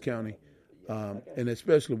Hinds County, and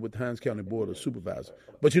especially with the Hinds County Board of Supervisors.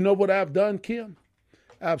 But you know what I've done, Kim?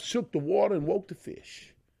 I've shook the water and woke the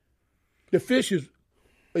fish. The fish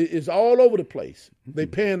is all over the place. They're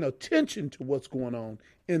paying attention to what's going on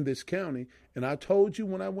in this county. And I told you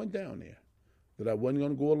when I went down there that I wasn't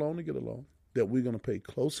going to go along to get along, that we're going to pay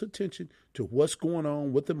close attention to what's going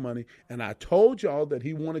on with the money. And I told y'all that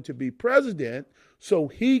he wanted to be president so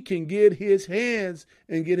he can get his hands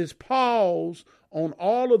and get his paws on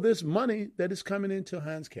all of this money that is coming into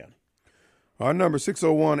Hinds County. Our number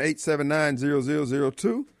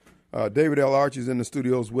 601-879-0002. David L. Archie is in the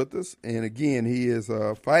studios with us. And again, he is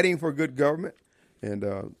fighting for good government. And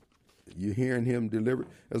you're hearing him deliver.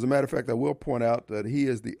 As a matter of fact, I will point out that he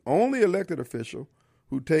is the only elected official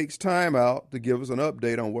who takes time out to give us an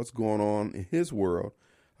update on what's going on in his world.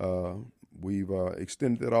 We've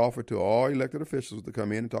extended that offer to all elected officials to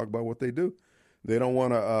come in and talk about what they do. They don't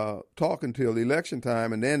want to talk until election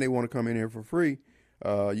time, and then they want to come in here for free.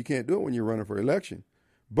 You can't do it when you're running for election.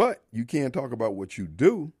 But you can talk about what you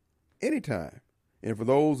do anytime. And for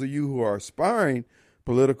those of you who are aspiring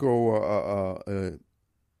political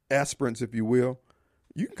aspirants, if you will,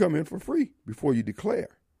 you can come in for free before you declare.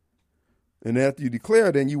 And after you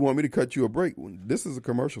declare, then you want me to cut you a break. This is a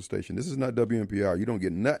commercial station. This is not WNPR. You don't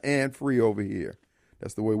get nut and free over here.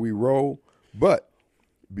 That's the way we roll. But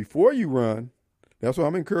before you run, that's why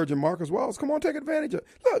I'm encouraging Marcus Wallace. Come on, take advantage of it.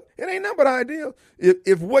 Look, it ain't nothing but ideal.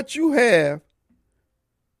 If what you have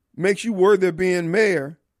makes you worthy of being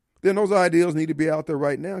mayor, then those ideals need to be out there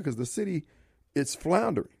right now because the city, it's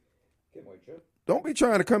floundering. Don't be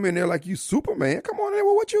trying to come in there like you Superman. Come on in there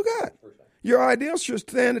with what you got. Your ideals should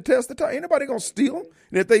stand the test of time. Ain't nobody going to steal them.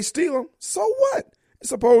 And if they steal them, so what?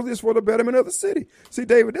 Supposedly it's for the betterment of the city. See,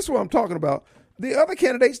 David, this is what I'm talking about. The other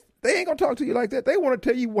candidates, they ain't going to talk to you like that. They want to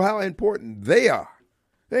tell you how important they are.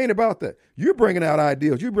 They ain't about that. You're bringing out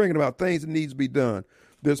ideals. You're bringing about things that needs to be done.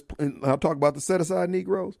 I'll talk about the set-aside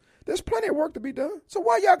Negroes. There's plenty of work to be done. So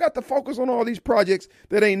why y'all got to focus on all these projects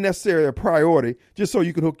that ain't necessarily a priority just so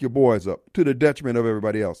you can hook your boys up to the detriment of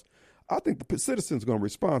everybody else? I think the citizens are going to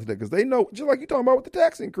respond to that because they know, just like you're talking about with the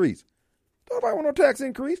tax increase. Nobody want no tax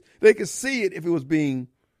increase. They could see it if it was being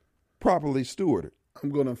properly stewarded. I'm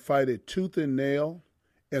going to fight it tooth and nail,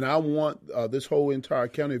 and I want this whole entire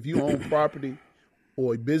county, if you own property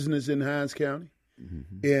or a business in Hinds County,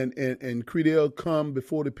 and Credell come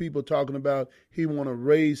before the people talking about he want to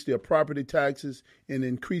raise their property taxes and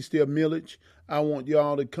increase their millage, I want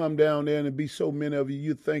y'all to come down there and be so many of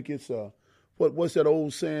you think it's what's that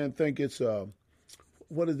old saying? Think it's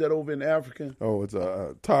what is that over in Africa? Oh, it's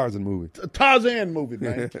a Tarzan movie. A Tarzan movie,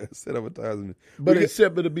 man. Set up a Tarzan. But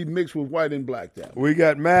except it'll be mixed with white and black now. We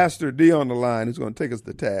got Master D on the line who's going to take us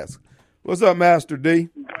to task. What's up, Master D?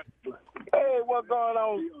 Hey, what's going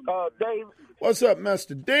on, Dave? What's up,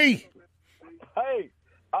 Master D? Hey,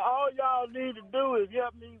 all y'all need to do is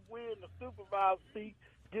help me win the supervisor seat,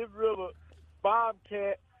 get rid of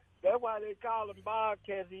Bobcat. That's why they call him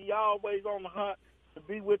Bobcat. He always on the hunt to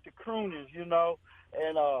be with the crooners, you know.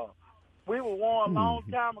 And we were warned a long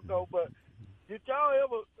time ago, but did y'all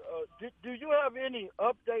ever, do you have any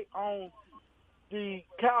update on the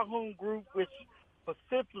Calhoun group, which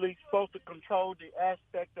specifically supposed to control the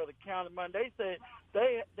aspect of the county money? They said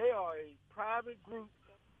they are a private group.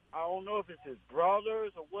 I don't know if it's his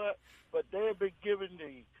brothers or what, but they have been given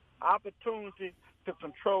the opportunity to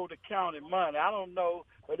control the county money. I don't know,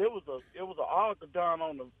 but it was an article done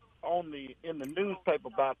in the newspaper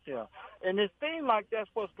about them, and it seems like that's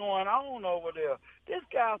what's going on over there. This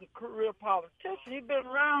guy's a career politician. He's been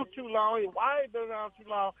around too long. Why he been around too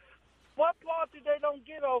long? What part did they don't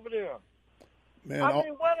get over there? Man, I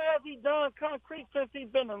mean, what has he done concrete since he's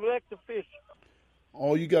been an elected official?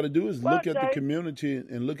 All you got to do is look at the community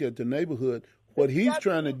and look at the neighborhood. What he's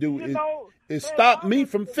trying to do is stop me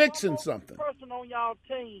from fixing something. Person on y'all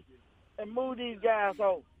team and move these guys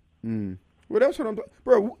over. Well, that's what I'm talking.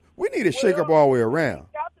 Bro, we need to shake up all the way around.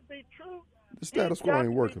 It's got to be true. The status quo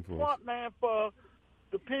ain't working for us. Front man for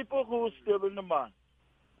the people who are stealing the money.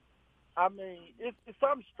 I mean, it's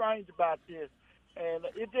something strange about this, and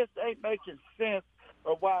it just ain't making sense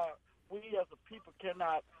of why we as a people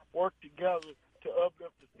cannot work together to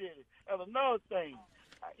uplift the city. And another thing,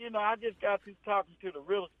 I just got through talking to the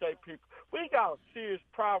real estate people. We got a serious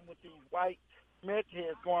problem with these white meth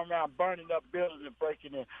heads going around burning up buildings and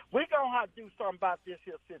breaking in. We're going to have to do something about this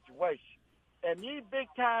here situation. And these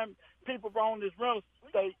big-time people on this real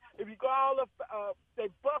estate, if you go all up, they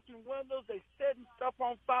busting windows, they setting stuff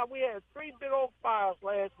on fire. We had 3 big old fires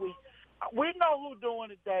last week. We know who's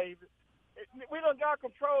doing it, David. We done got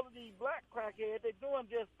control of these black crackheads. They're doing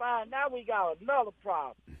just fine. Now we got another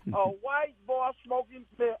problem. A white boy smoking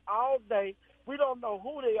all day. We don't know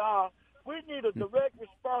who they are. We need a direct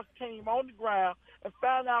response team on the ground and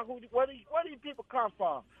find out where these people come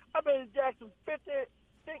from. I've been in Jackson 56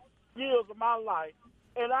 years of my life,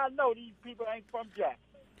 and I know these people ain't from Jackson.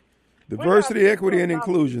 Diversity, equity, and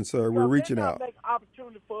inclusion, sir. We're reaching out. Make an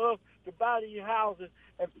opportunity for us to buy these houses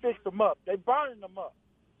and fix them up. They're burning them up.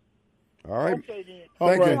 All right. Okay, then.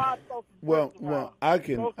 Thank you. Well, I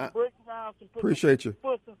can appreciate you.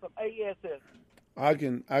 Put some ASS. I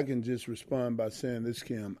can just respond by saying this,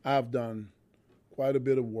 Kim. I've done quite a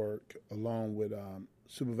bit of work along with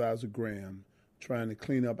Supervisor Graham trying to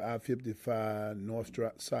clean up I-55, North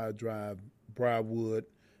Side Drive, Briarwood,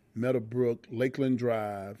 Meadowbrook, Lakeland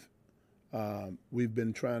Drive. We've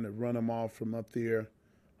been trying to run them off from up there,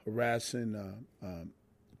 harassing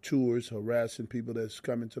tours, harassing people that's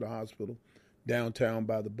coming to the hospital downtown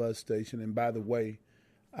by the bus station. And by the way,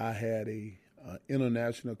 I had a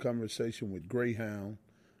international conversation with Greyhound.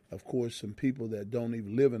 Of course, some people that don't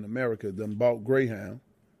even live in America done bought Greyhound,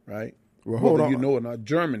 right? Well, hold on. You know it, not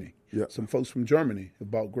Germany. Yeah. Some folks from Germany have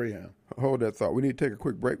bought Greyhound. Hold that thought. We need to take a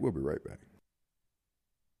quick break. We'll be right back.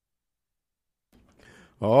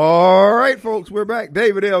 All right, folks, we're back.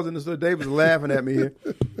 David Elson, so David's laughing at me here.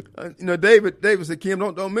 David said, Kim,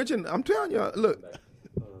 don't mention. I'm telling you, look,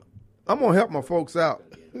 I'm gonna help my folks out,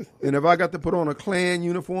 and if I got to put on a Klan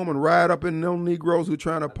uniform and ride up in those Negroes who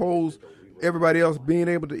trying to oppose everybody else being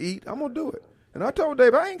able to eat, I'm gonna do it. And I told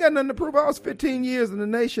Dave, I ain't got nothing to prove. I was 15 years in the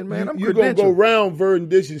nation, man. I'm You're going to go round Verdon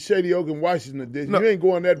Dish and Shady Oak and Washington Dish. No, you ain't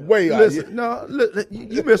going that way, listen,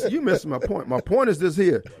 you missed my point. My point is this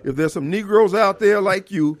here. If there's some Negroes out there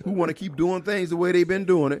like you who want to keep doing things the way they've been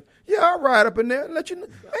doing it, yeah, I'll ride up in there and let you know.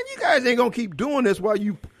 And you guys ain't going to keep doing this while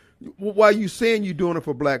you saying you're doing it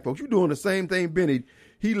for black folks. You're doing the same thing Benny.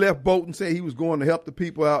 He left Bolton saying he was going to help the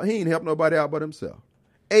people out. He ain't helped nobody out but himself.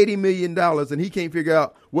 $80 million, and he can't figure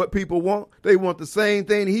out what people want. They want the same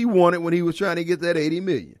thing he wanted when he was trying to get that $80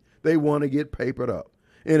 million. They want to get papered up.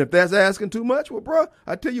 And if that's asking too much, well, bro,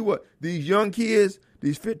 I tell you what, these young kids,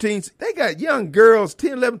 these 15s, they got young girls,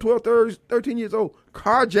 10, 11, 12, 13 years old,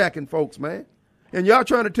 carjacking folks, man. And y'all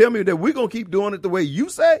trying to tell me that we're going to keep doing it the way you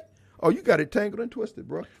say? Oh, you got it tangled and twisted,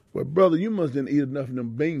 bro. Well, brother, you must didn't eat enough of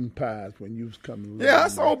them bean pies when you was coming. Yeah, I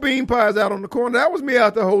saw bean pies out on the corner. That was me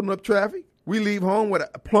out there holding up traffic. We leave home with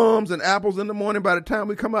plums and apples in the morning. By the time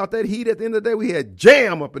we come out that heat at the end of the day, we had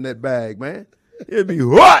jam up in that bag, man. It'd be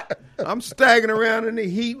hot. I'm staggering around in the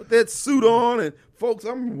heat with that suit on, and folks,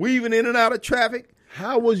 I'm weaving in and out of traffic.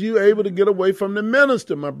 How was you able to get away from the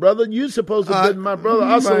minister, my brother? You supposed to be my brother.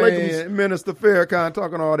 Minister Farrakhan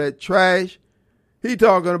talking all that trash. He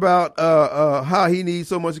talking about how he needs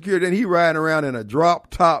so much security, and he riding around in a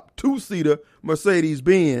drop-top 2-seater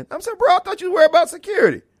Mercedes-Benz. I'm saying, bro, I thought you was worried about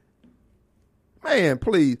security. Man,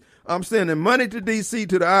 please. I'm sending money to D.C.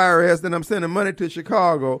 to the IRS, then I'm sending money to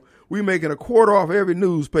Chicago. We making a quarter off every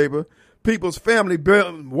newspaper. People's family,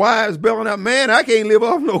 wives bailing out. Man, I can't live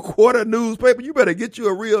off no quarter newspaper. You better get you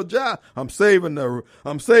a real job. I'm saving the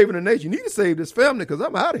nation. You need to save this family because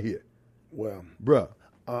I'm out of here. Well, bruh.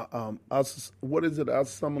 What is it?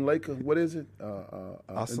 Assalamu alaikum. What is it?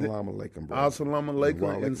 Assalamu alaikum, bro. Assalamu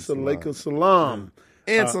alaikum and salaikum salam.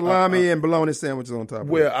 And salami and bologna sandwiches on top of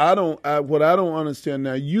it. Well, what I don't understand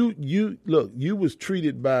now, you look, you was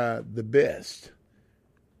treated by the best.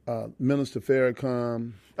 Minister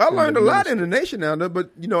Farrakhan. I learned a lot in the nation now,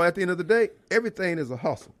 but, at the end of the day, everything is a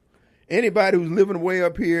hustle. Anybody who's living way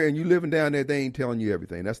up here and you living down there, they ain't telling you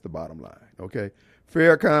everything. That's the bottom line, okay?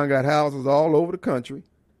 Farrakhan got houses all over the country.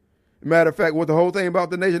 Matter of fact, what the whole thing about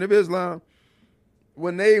the Nation of Islam,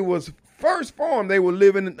 when they was first formed, they were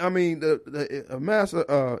living, the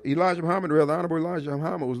Master Elijah Muhammad, the Honorable Elijah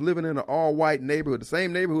Muhammad, was living in an all-white neighborhood, the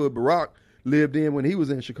same neighborhood Barack lived in when he was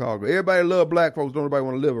in Chicago. Everybody loved black folks. Don't nobody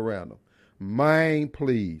want to live around them. Mind,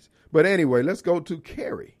 please. But anyway, let's go to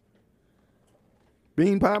Carrie.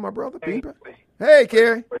 Bean pie, my brother. Bean pie. Hey,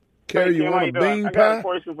 Kerry. Kerry, you want a bean I got a pie?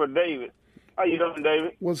 question for David. How you doing,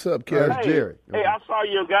 David? What's up, Kerry? Hey, Jerry. Hey, I saw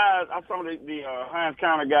your guys. I saw the Hines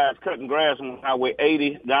County guys cutting grass on Highway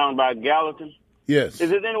 80 down by Gallatin. Yes. Is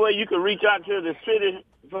there any way you could reach out to the city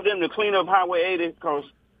for them to clean up Highway 80? Because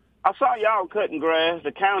I saw y'all cutting grass,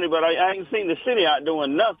 the county, but I ain't seen the city out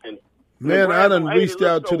doing nothing. Man, I done reached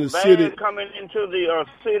out to the city. Coming into the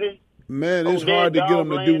city. Man, it's hard to get them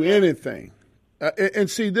to do anything. And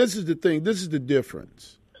see, this is the thing. This is the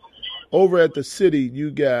difference. Over at the city,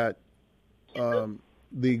 you got the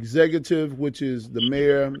executive, which is the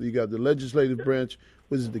mayor. You got the legislative branch,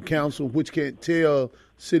 which is the council, which can't tell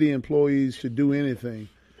city employees to do anything.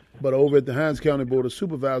 But over at the Hines County Board of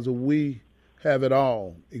Supervisors, we have it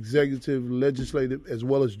all, executive, legislative, as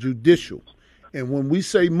well as judicial. And when we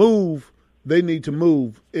say move, they need to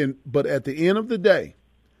move. But at the end of the day,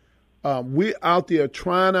 we're out there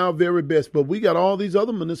trying our very best, but we got all these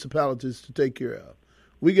other municipalities to take care of.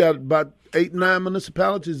 We got about 8, 9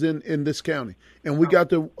 municipalities in this county, and we got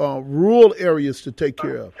the rural areas to take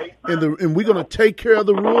care of. And we're going to take care of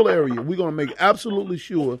the rural area. We're going to make absolutely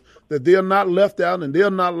sure that they're not left out and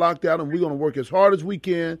they're not locked out, and we're going to work as hard as we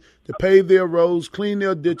can to pave their roads, clean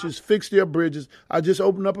their ditches, fix their bridges. I just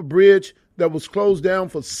opened up a bridge that was closed down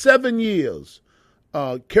for 7 years.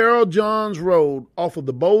 Carroll Johns Road off of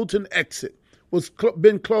the Bolton exit was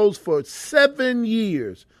been closed for 7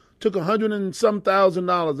 years. Took $100 and some thousand.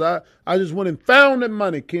 I just went and found that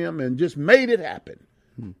money, Kim, and just made it happen.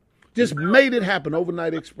 Just made it happen,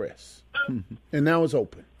 Overnight Express. And now it's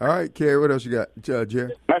open. All right, Kerry, what else you got,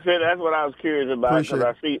 Jerry? That's what I was curious about, because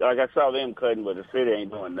I saw them cutting, but the city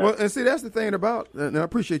ain't doing nothing. Well, and see, that's the thing about, and I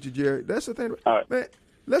appreciate you, Jerry. That's the thing. All right. Man,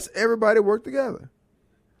 let's everybody work together.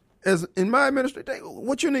 As in my administration,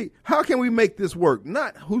 what you need, how can we make this work?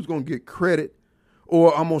 Not who's going to get credit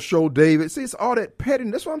or I'm going to show David. See, it's all that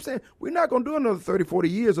petting. That's what I'm saying. We're not going to do another 30, 40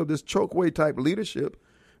 years of this chokeway type leadership,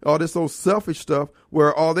 all this old selfish stuff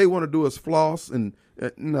where all they want to do is floss. And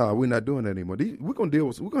no, we're not doing that anymore. We're going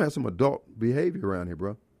to have some adult behavior around here,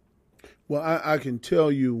 bro. Well, I can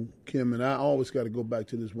tell you, Kim, and I always got to go back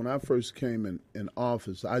to this. When I first came in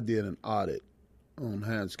office, I did an audit on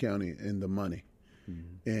Hines County and the money.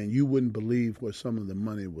 And you wouldn't believe where some of the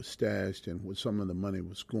money was stashed and where some of the money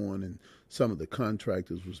was going and some of the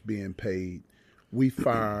contractors was being paid. We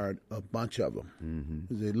fired a bunch of them.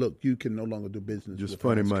 They said, look, you can no longer do business just with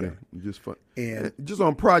funny Hines money. County. Just fun. And just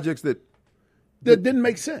on projects that didn't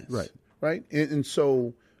make sense. Right. And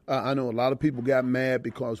so I know a lot of people got mad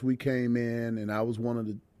because we came in, and I was one of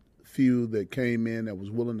the few that came in that was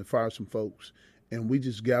willing to fire some folks, and we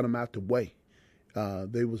just got them out the way.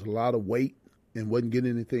 There was a lot of weight and wasn't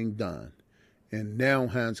getting anything done. And now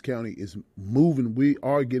Hines County is moving. We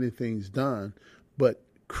are getting things done. But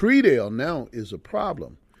Creedale now is a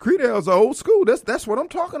problem. Creedale's old school. That's what I'm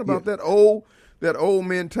talking about, that old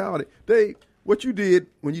mentality. What you did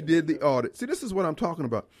when you did the audit. See, this is what I'm talking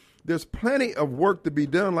about. There's plenty of work to be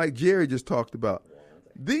done, like Jerry just talked about.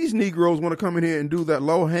 These Negroes want to come in here and do that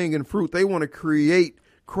low-hanging fruit. They want to create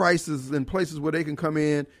crises in places where they can come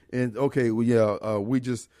in and, we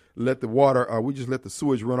just let the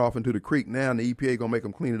sewage run off into the creek now, and the EPA going to make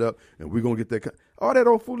them clean it up, and we're going to get that. All that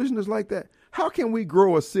old foolishness like that. How can we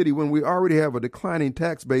grow a city when we already have a declining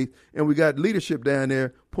tax base and we got leadership down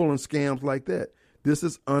there pulling scams like that? This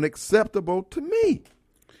is unacceptable to me.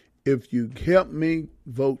 If you help me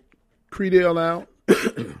vote Creedale out,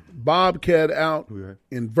 Bobcat out,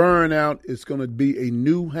 and Vern out, it's going to be a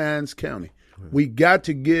new Hines County. We got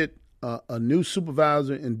to get a new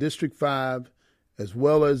supervisor in District 5 as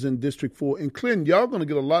well as in District 4. In Clinton, y'all going to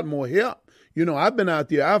get a lot more help. You know, I've been out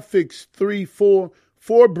there. I've fixed 4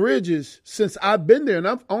 bridges since I've been there, and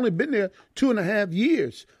I've only been there 2.5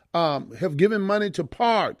 years. Have given money to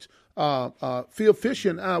parks. Phil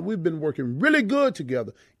Fisher and I, we've been working really good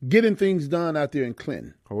together, getting things done out there in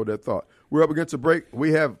Clinton. Hold that thought. We're up against a break.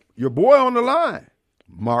 We have your boy on the line,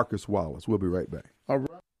 Marcus Wallace. We'll be right back. All right.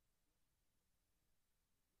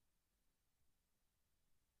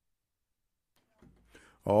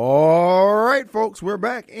 All right, folks, we're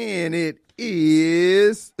back, and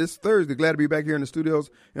it's Thursday. Glad to be back here in the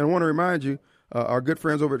studios. And I want to remind you, our good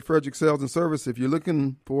friends over at Frederick Sales and Service, if you're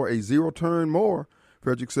looking for a zero-turn mower,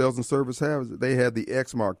 Frederick Sales and Service have the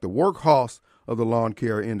X mark, the workhorse of the lawn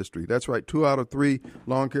care industry. That's right. 2 out of 3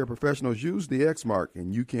 lawn care professionals use the X mark,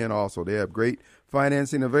 and you can also. They have great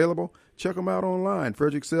financing available. Check them out online,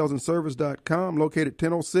 fredericksalesandservice.com, located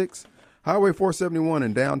 1006 Highway 471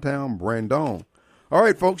 in downtown Brandon. All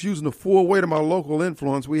right, folks, using the full weight of my local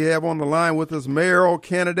influence, we have on the line with us mayoral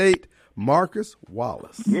candidate Marcus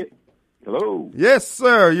Wallace. Yeah. Hello. Yes,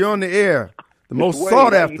 sir. You're on the air. The most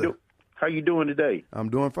sought Wade, after. How you doing today? I'm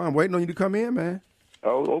doing fine. Waiting on you to come in, man.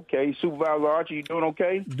 Oh, okay. Supervisor Archie, you doing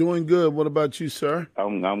okay? Doing good. What about you, sir?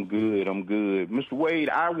 I'm good. Mr. Wade,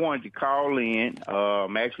 I wanted to call in.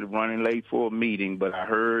 I'm actually running late for a meeting, but I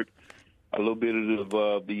heard a little bit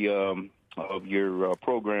of your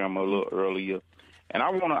program a little earlier, and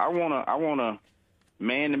I wanna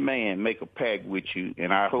man to man make a pact with you,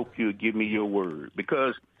 and I hope you'll give me your word,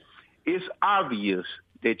 because it's obvious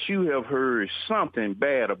that you have heard something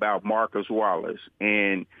bad about Marcus Wallace.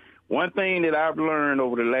 And one thing that I've learned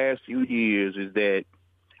over the last few years is that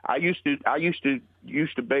I used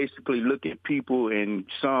to basically look at people and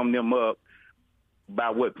sum them up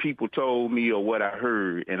by what people told me or what I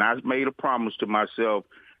heard. And I made a promise to myself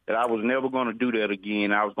that I was never going to do that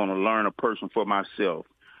again. I was going to learn a person for myself.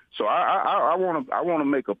 So I want to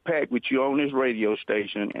make a pact with you on this radio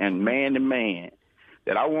station, and man to man,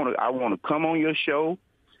 that I want to come on your show.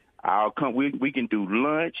 I'll come. We can do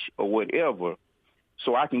lunch or whatever,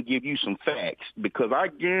 so I can give you some facts, because I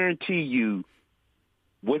guarantee you,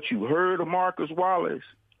 what you heard of Marcus Wallace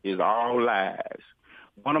is all lies.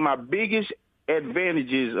 One of my biggest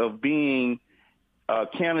advantages of being a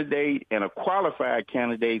candidate and a qualified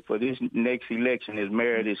candidate for this next election as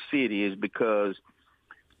mayor of this city is because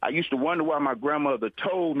I used to wonder why my grandmother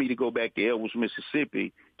told me to go back to Edwards,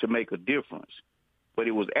 Mississippi to make a difference. But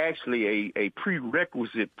it was actually a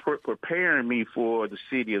prerequisite preparing me for the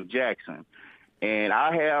city of Jackson. And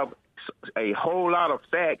I have a whole lot of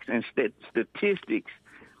facts and statistics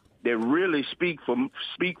that really speak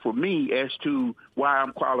for me as to why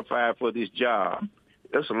I'm qualified for this job.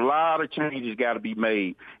 There's a lot of changes got to be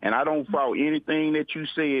made. And I don't fault anything that you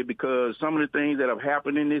said, because some of the things that have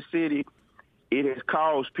happened in this city, it has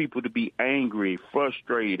caused people to be angry,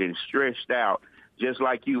 frustrated, and stressed out, just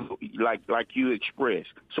like you expressed.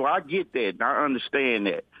 So I get that, and I understand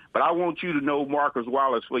that. But I want you to know Marcus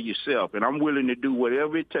Wallace for yourself, and I'm willing to do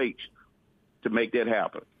whatever it takes to make that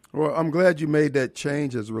happen. Well, I'm glad you made that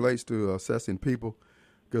change as it relates to assessing people,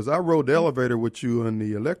 because I rode the elevator with you in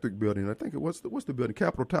the electric building. I think what's the building?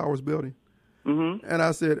 Capitol Towers building. Mm-hmm. And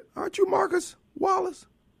I said, "Aren't you Marcus Wallace?"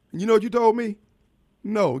 And you know what you told me?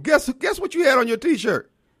 No. Guess what you had on your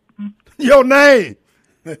T-shirt? Your name.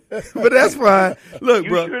 But that's fine. Look,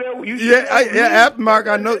 bro. After Mark,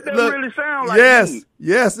 I know. That look, really sound like me.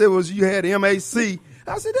 Yes, it was. You had MAC.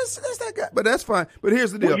 I said, that's that guy. But that's fine. But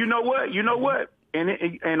here's the deal. Well, you know what?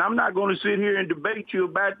 And I'm not going to sit here and debate you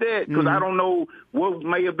about that, because I don't know what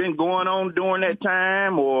may have been going on during that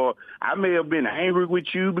time, or I may have been angry with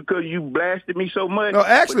you because you blasted me so much. No,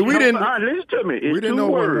 actually, we didn't. Listen to me. It's two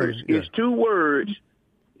words. It's 2 words.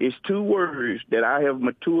 It's 2 words that I have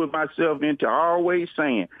matured myself into always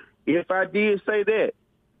saying. If I did say that,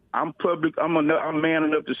 I'm man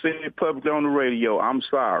enough to say it publicly on the radio. I'm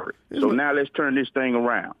sorry. So now let's turn this thing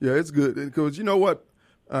around. Yeah, it's good, because you know what?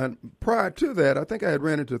 Prior to that, I think I had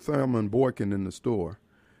ran into Thurman Boykin in the store.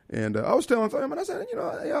 And I was telling Thurman, I said,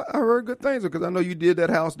 I heard good things, because I know you did that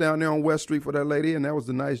house down there on West Street for that lady, and that was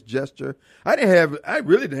a nice gesture. I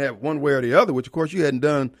really didn't have one way or the other, which, of course, you hadn't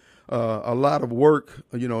done a lot of work,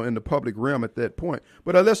 in the public realm at that point.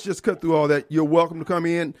 But let's just cut through all that. You're welcome to come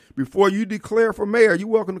in. Before you declare for mayor, you're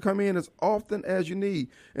welcome to come in as often as you need.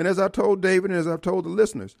 And as I told David, and as I've told the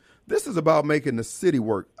listeners, this is about making the city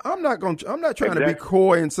work. I'm not trying to be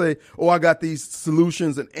coy and say, I got these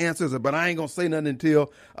solutions and answers, but I ain't going to say nothing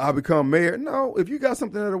until I become mayor. No, if you got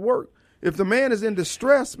something that'll work, if the man is in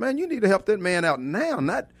distress, man, you need to help that man out now,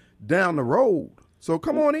 not down the road. So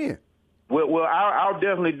come on in. Well, I'll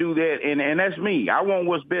definitely do that, and that's me. I want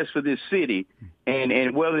what's best for this city,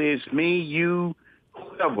 and whether it's me, you,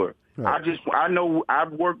 whoever. Right. I know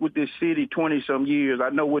I've worked with this city 20-some years.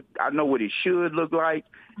 I know what it should look like,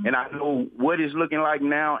 and I know what it's looking like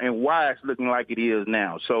now and why it's looking like it is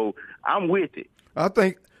now. So I'm with it. I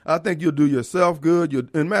think you'll do yourself good.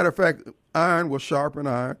 And matter of fact, iron will sharpen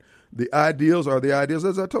iron. The ideals are the ideals,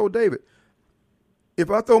 as I told David. If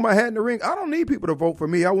I throw my hat in the ring, I don't need people to vote for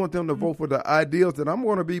me. I want them to vote for the ideals that I'm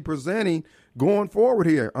going to be presenting going forward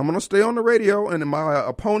here. I'm going to stay on the radio, and my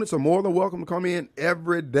opponents are more than welcome to come in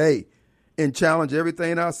every day and challenge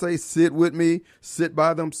everything I say, sit with me, sit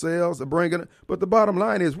by themselves, bring it. But the bottom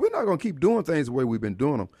line is, we're not going to keep doing things the way we've been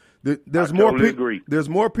doing them. There's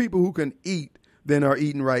more people who can eat than are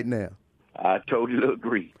eating right now. I totally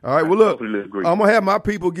agree. All right, well, look, I'm going to have my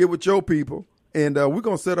people get with your people. And we're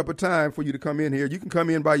going to set up a time for you to come in here. You can come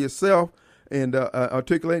in by yourself and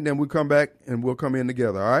articulate, and then we'll come back and we'll come in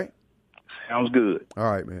together, all right? Sounds good. All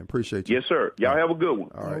right, man. Appreciate you. Yes, sir. Y'all have a good one.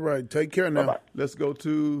 All right. Take care now. Bye-bye. Let's go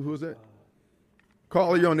to, who's that?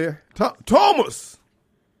 Caller, you on there? Thomas.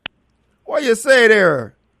 What you say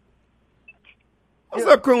there? What's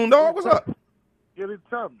up, Coon Dog? What's up? Get it,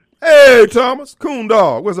 Thomas. Hey, Thomas. Coon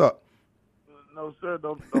Dog. What's up? No, sir.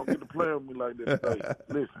 Don't get to play with me like that today.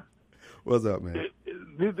 Listen. What's up, man?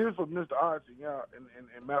 This is for Mr. Archie, y'all,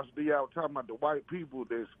 and Master D. Y'all talking about the white people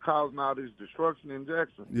that's causing all this destruction in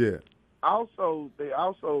Jackson. Yeah. They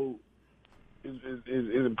also is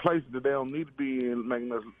in places that they don't need to be in, making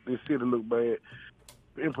this city look bad.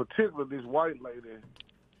 In particular, this white lady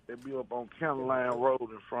that be up on County Line Road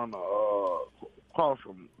in front of across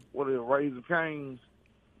from Raising Cane's.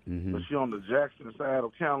 Mm-hmm. But she on the Jackson side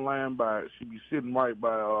of County Line she be sitting right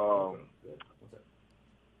by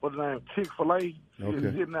what's the name, Chick-fil-A. She's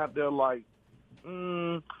sitting out there like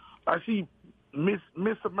she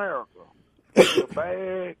Miss America with a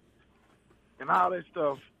bag and all that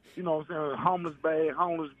stuff. You know what I'm saying? Homeless bag,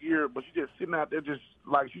 homeless gear, but she just sitting out there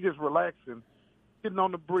she just relaxing, sitting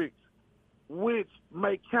on the bricks, which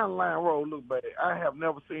make County Line Road look bad. I have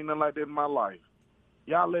never seen nothing like that in my life.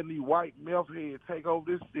 Y'all letting these white meth heads take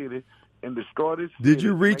over this city and destroy this city. Did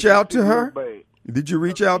you reach out to her? Did you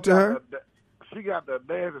reach out to her? She got the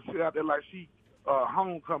dance and sit out there like she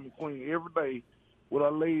homecoming queen every day with her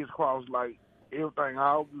legs crossed like everything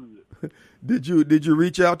all good. Did you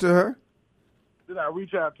reach out to her? Did I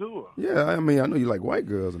reach out to her? Yeah, I mean, I know you like white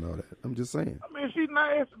girls and all that. I'm just saying. I mean, she's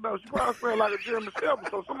nasty, though. She probably smells like a German Shepherd,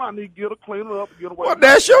 so somebody need to get her, clean her up, and get her away. Well,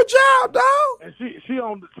 that's your job, dog. And she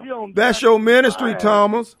on. That's your ministry,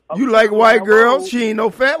 Thomas. You like white girls. She ain't no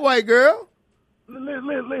fat white girl.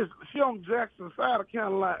 Listen, she on Jackson side of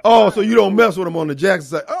County Line. Oh, so you don't mess with them on the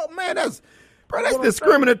Jackson side. Oh, man, that's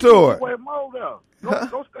discriminatory.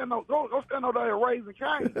 Go stand over there at Raising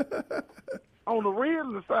Cane. On the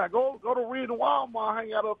Ridley side, go to Ridley Walmart,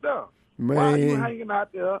 hang out up there. Man. Why are you hanging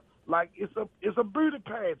out there like it's a beauty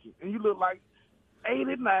pageant and you look like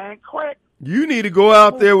 89 crack? You need to go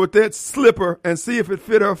out there with that slipper and see if it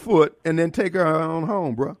fit her foot, and then take her on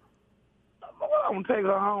home, bro. I'm gonna take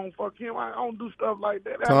her home. Fuck him. I don't do stuff like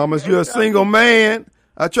that. Thomas, you're a single man.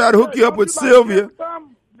 I try to hook you up with Sylvia.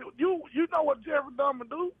 You know what Jeffrey Dahmer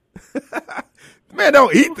do? Man,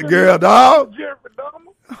 don't eat the girl, dog. Jeffrey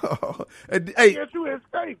Dahmer. Oh, hey, you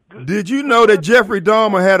escaped. Did you know that Jeffrey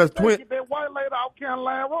Dahmer had a twin? Get that white lady off County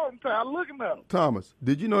Line Road. I'm tired of looking at him. Thomas,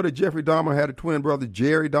 did you know that Jeffrey Dahmer had a twin brother,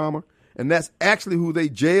 Jerry Dahmer? And that's actually who they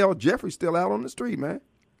jailed. Jeffrey's still out on the street, man.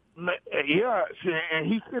 Yeah, and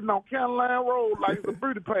he's sitting on County Line Road like it's a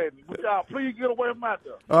beauty pageant. Y'all, please get away from out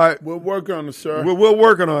there. All right. We'll work on it, sir. We're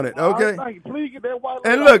working on it, okay? Thank you. Please get that white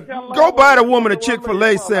and look, go buy the woman a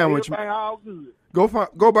Chick-fil-A sandwich.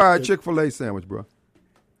 Go buy a Chick-fil-A sandwich, bro.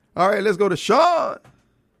 All right, let's go to Sean.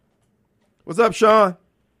 What's up, Sean?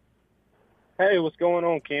 Hey, what's going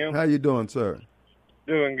on, Kim? How you doing, sir?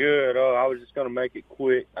 Doing good. I was just going to make it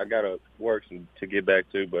quick. I got work to get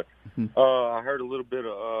back to, but I heard a little bit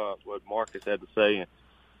of what Marcus had to say. And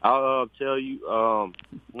I'll tell you, I'm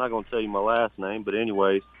not going to tell you my last name, but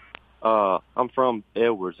anyways, I'm from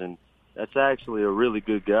Edwards, and that's actually a really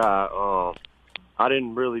good guy. I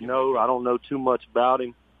didn't really know. I don't know too much about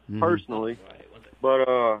him personally, but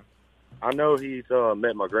I know he's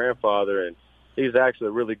met my grandfather, and he's actually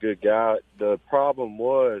a really good guy. The problem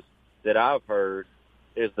was that I've heard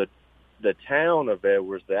is the town of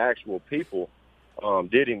Edwards, the actual people,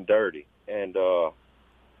 did him dirty, and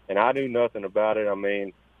I knew nothing about it. I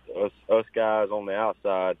mean, us guys on the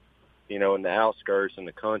outside, you know, in the outskirts in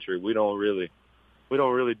the country, we don't really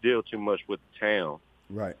deal too much with the town.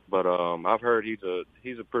 Right. But I've heard he's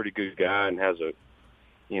a pretty good guy and has a,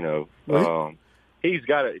 you know, he's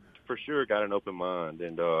for sure got an open mind.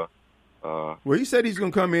 And well, he said he's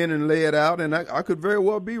going to come in and lay it out, and I could very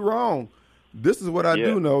well be wrong. This is what I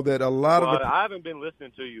do know, that a lot of I haven't been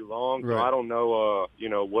listening to you long, so right. I don't know, you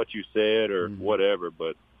know, what you said or whatever.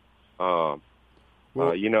 But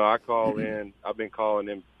you know, I call in. I've been calling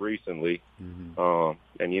in recently, and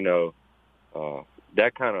you know,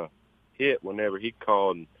 that kind of hit whenever he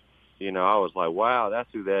called. And, you know, I was like, wow, that's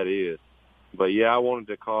who that is. But yeah, I wanted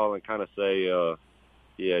to call and kind of say,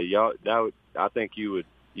 yeah, y'all. I think you would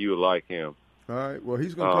like him. All right. Well,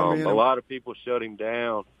 he's going to come in. A lot of people shut him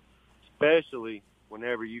down, especially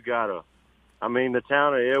whenever you got I mean, the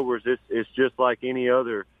town of Edwards, it's just like any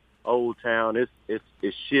other old town.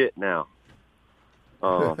 It's shit now.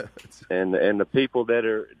 And the people that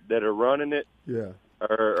are running it,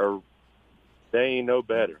 are they ain't no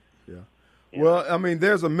better. Yeah. Well, I mean,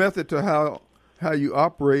 there's a method to how you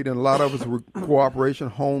operate, and a lot of it's cooperation,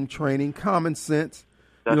 home training, common sense.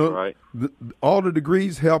 That's right. All the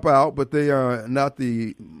degrees help out, but they are not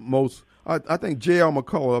the most. I think J.L.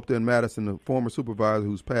 McCullough up there in Madison, the former supervisor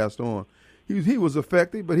who's passed on, he was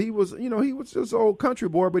effective, but he was just an old country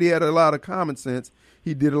boy, but he had a lot of common sense.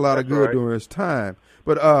 He did a lot of good during his time.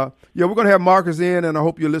 But we're going to have Marcus in, and I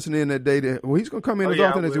hope you're listening in that day. He's going to come in as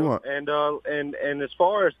often as you want. And as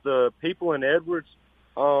far as the people in Edwards,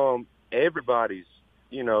 everybody's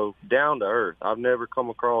down to earth. I've never come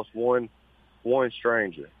across one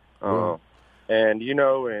stranger. And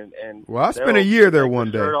I spent a year there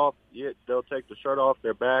one day. They'll take the shirt off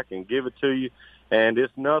their back and give it to you, and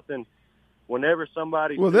it's nothing. Whenever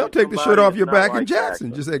somebody they'll take the shirt off your back in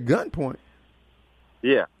Jackson, just at gunpoint.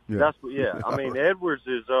 Yeah. I mean, Edwards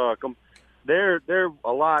is they're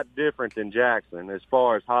a lot different than Jackson as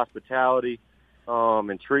far as hospitality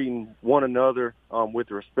and treating one another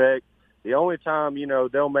with respect. The only time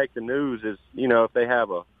they'll make the news is if they have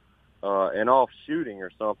an off shooting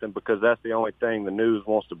or something, because that's the only thing the news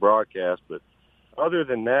wants to broadcast. But other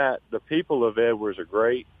than that, the people of Edwards are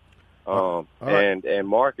great. And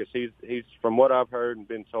Marcus, he's from what I've heard and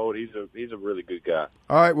been told, he's a really good guy.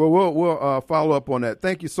 All right, well we'll follow up on that.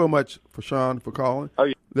 Thank you so much for Sean for calling. Oh,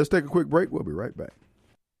 yeah. Let's take a quick break. We'll be right back.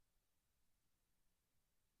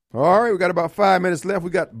 All right, we got about 5 minutes left. We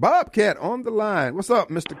got Bobcat on the line. What's up,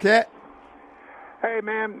 Mr. Cat? Hey,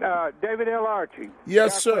 man, David L. Archie.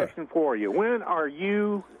 Yes, sir. Got a question for you. When are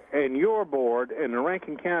you and your board and the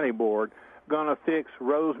Rankin County Board going to fix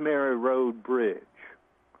Rosemary Road Bridge?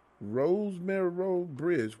 Rosemary Road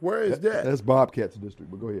Bridge. Where is that? That's Bobcat's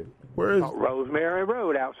district, but go ahead. Where is Rosemary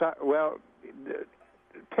Road outside? Well,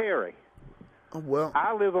 Terry. Oh, well,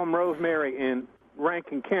 I live on Rosemary in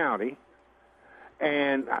Rankin County,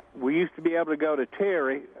 and we used to be able to go to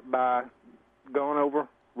Terry by going over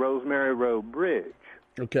Rosemary Road Bridge.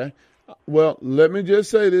 Okay. Well, let me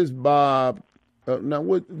just say this, Bob. Now,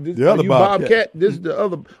 what? This, the other Bobcat. This is the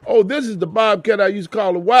other. Oh, this is the Bobcat I used to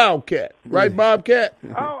call a Wildcat, right, Bobcat?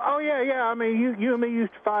 Oh, yeah. I mean, you and me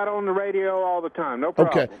used to fight on the radio all the time. No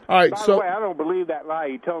problem. Okay. All right. By the way, I don't believe that lie.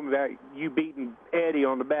 You told me that you beating Eddie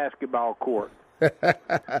on the basketball court.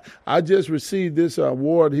 I just received this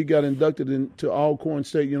award. He got inducted into Alcorn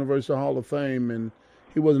State University Hall of Fame, and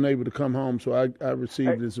he wasn't able to come home, so I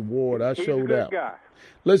received this award. I showed he's a good out. Guy.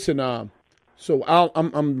 Listen, so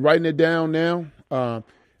I'm writing it down now.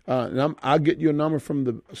 And I'll get your number from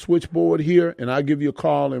the switchboard here, and I'll give you a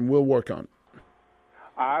call, and we'll work on it.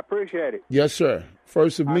 I appreciate it. Yes, sir.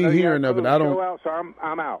 First of me hearing of it, I don't. Out, so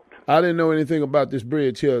I'm out. I didn't know anything about this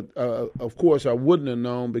bridge here. Of course, I wouldn't have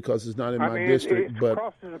known because it's not in my district. But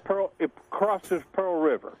it crosses Pearl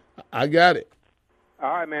River. I got it.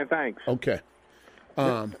 All right, man. Thanks. Okay.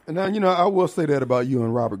 And now, I will say that about you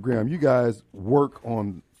and Robert Graham. You guys work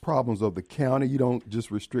on problems of the county. You don't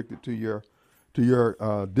just restrict it to your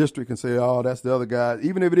district and say, oh, that's the other guy.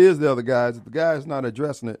 Even if it is the other guys, if the guy is not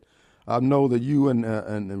addressing it, I know that you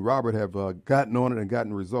and Robert have gotten on it and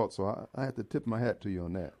gotten results. So I have to tip my hat to you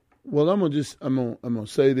on that. Well, I'm gonna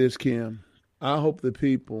say this, Kim. I hope the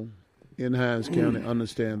people in Hinds County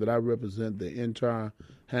understand that I represent the entire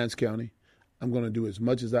Hinds County. I'm going to do as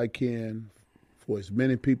much as I can for as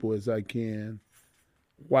many people as I can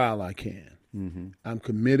while I can. Mm-hmm. I'm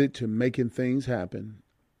committed to making things happen.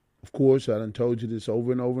 Of course, I done told you this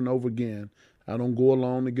over and over and over again. I don't go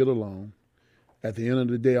along to get along. At the end of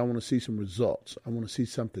the day, I want to see some results. I want to see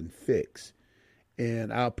something fixed.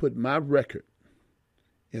 And I'll put my record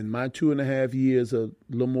in my 2.5 years, a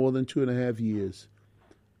little more than 2.5 years,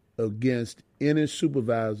 against any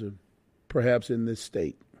supervisor, perhaps in this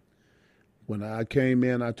state. When I came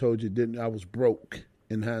in, I told you I was broke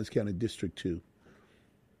in Hinds County District 2.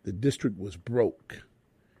 The district was broke,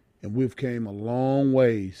 and we've came a long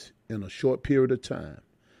ways in a short period of time.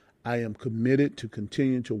 I am committed to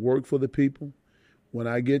continue to work for the people. When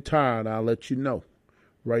I get tired, I'll let you know.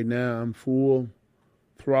 Right now, I'm full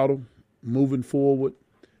throttle, moving forward,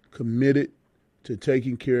 committed to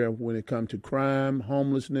taking care of when it comes to crime,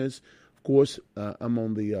 homelessness. Of course, I'm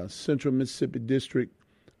on the Central Mississippi District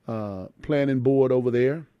Planning Board over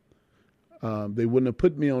there. They wouldn't have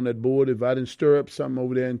put me on that board if I didn't stir up something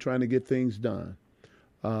over there and trying to get things done.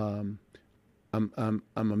 I'm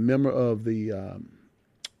a member of the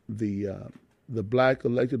black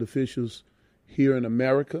elected officials here in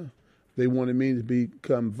America. They wanted me to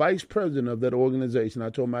become vice president of that organization. I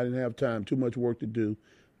told them I didn't have time, too much work to do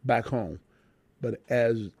back home. But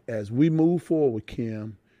as we move forward,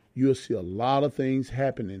 Kim, you'll see a lot of things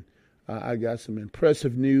happening. I got some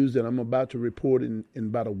impressive news that I'm about to report in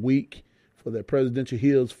about a week for the Presidential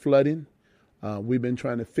Hills flooding. We've been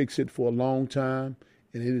trying to fix it for a long time,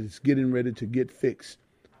 and it is getting ready to get fixed.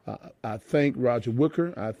 I thank Roger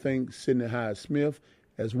Wicker. I thank Sidney Hyde-Smith,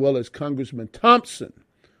 as well as Congressman Thompson,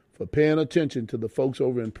 for paying attention to the folks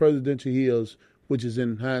over in Presidential Hills which is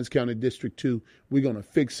in Hinds County District 2. We're going to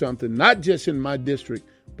fix something, not just in my district,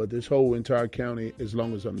 but this whole entire county as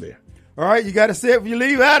long as I'm there. All right, you got to say it when you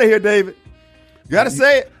leave out of here, David. You got to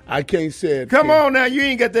say it. I can't say it. Come on now, you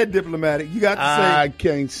ain't got that diplomatic. You got to say it. I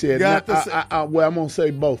can't say it. Got to say well, I'm going to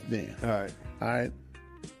say both then. All right. All right.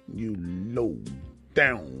 You low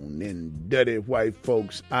down and dirty white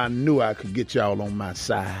folks. I knew I could get y'all on my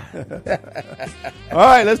side. All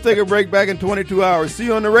right, let's take a break. Back in 22 hours. See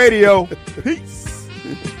you on the radio. Peace.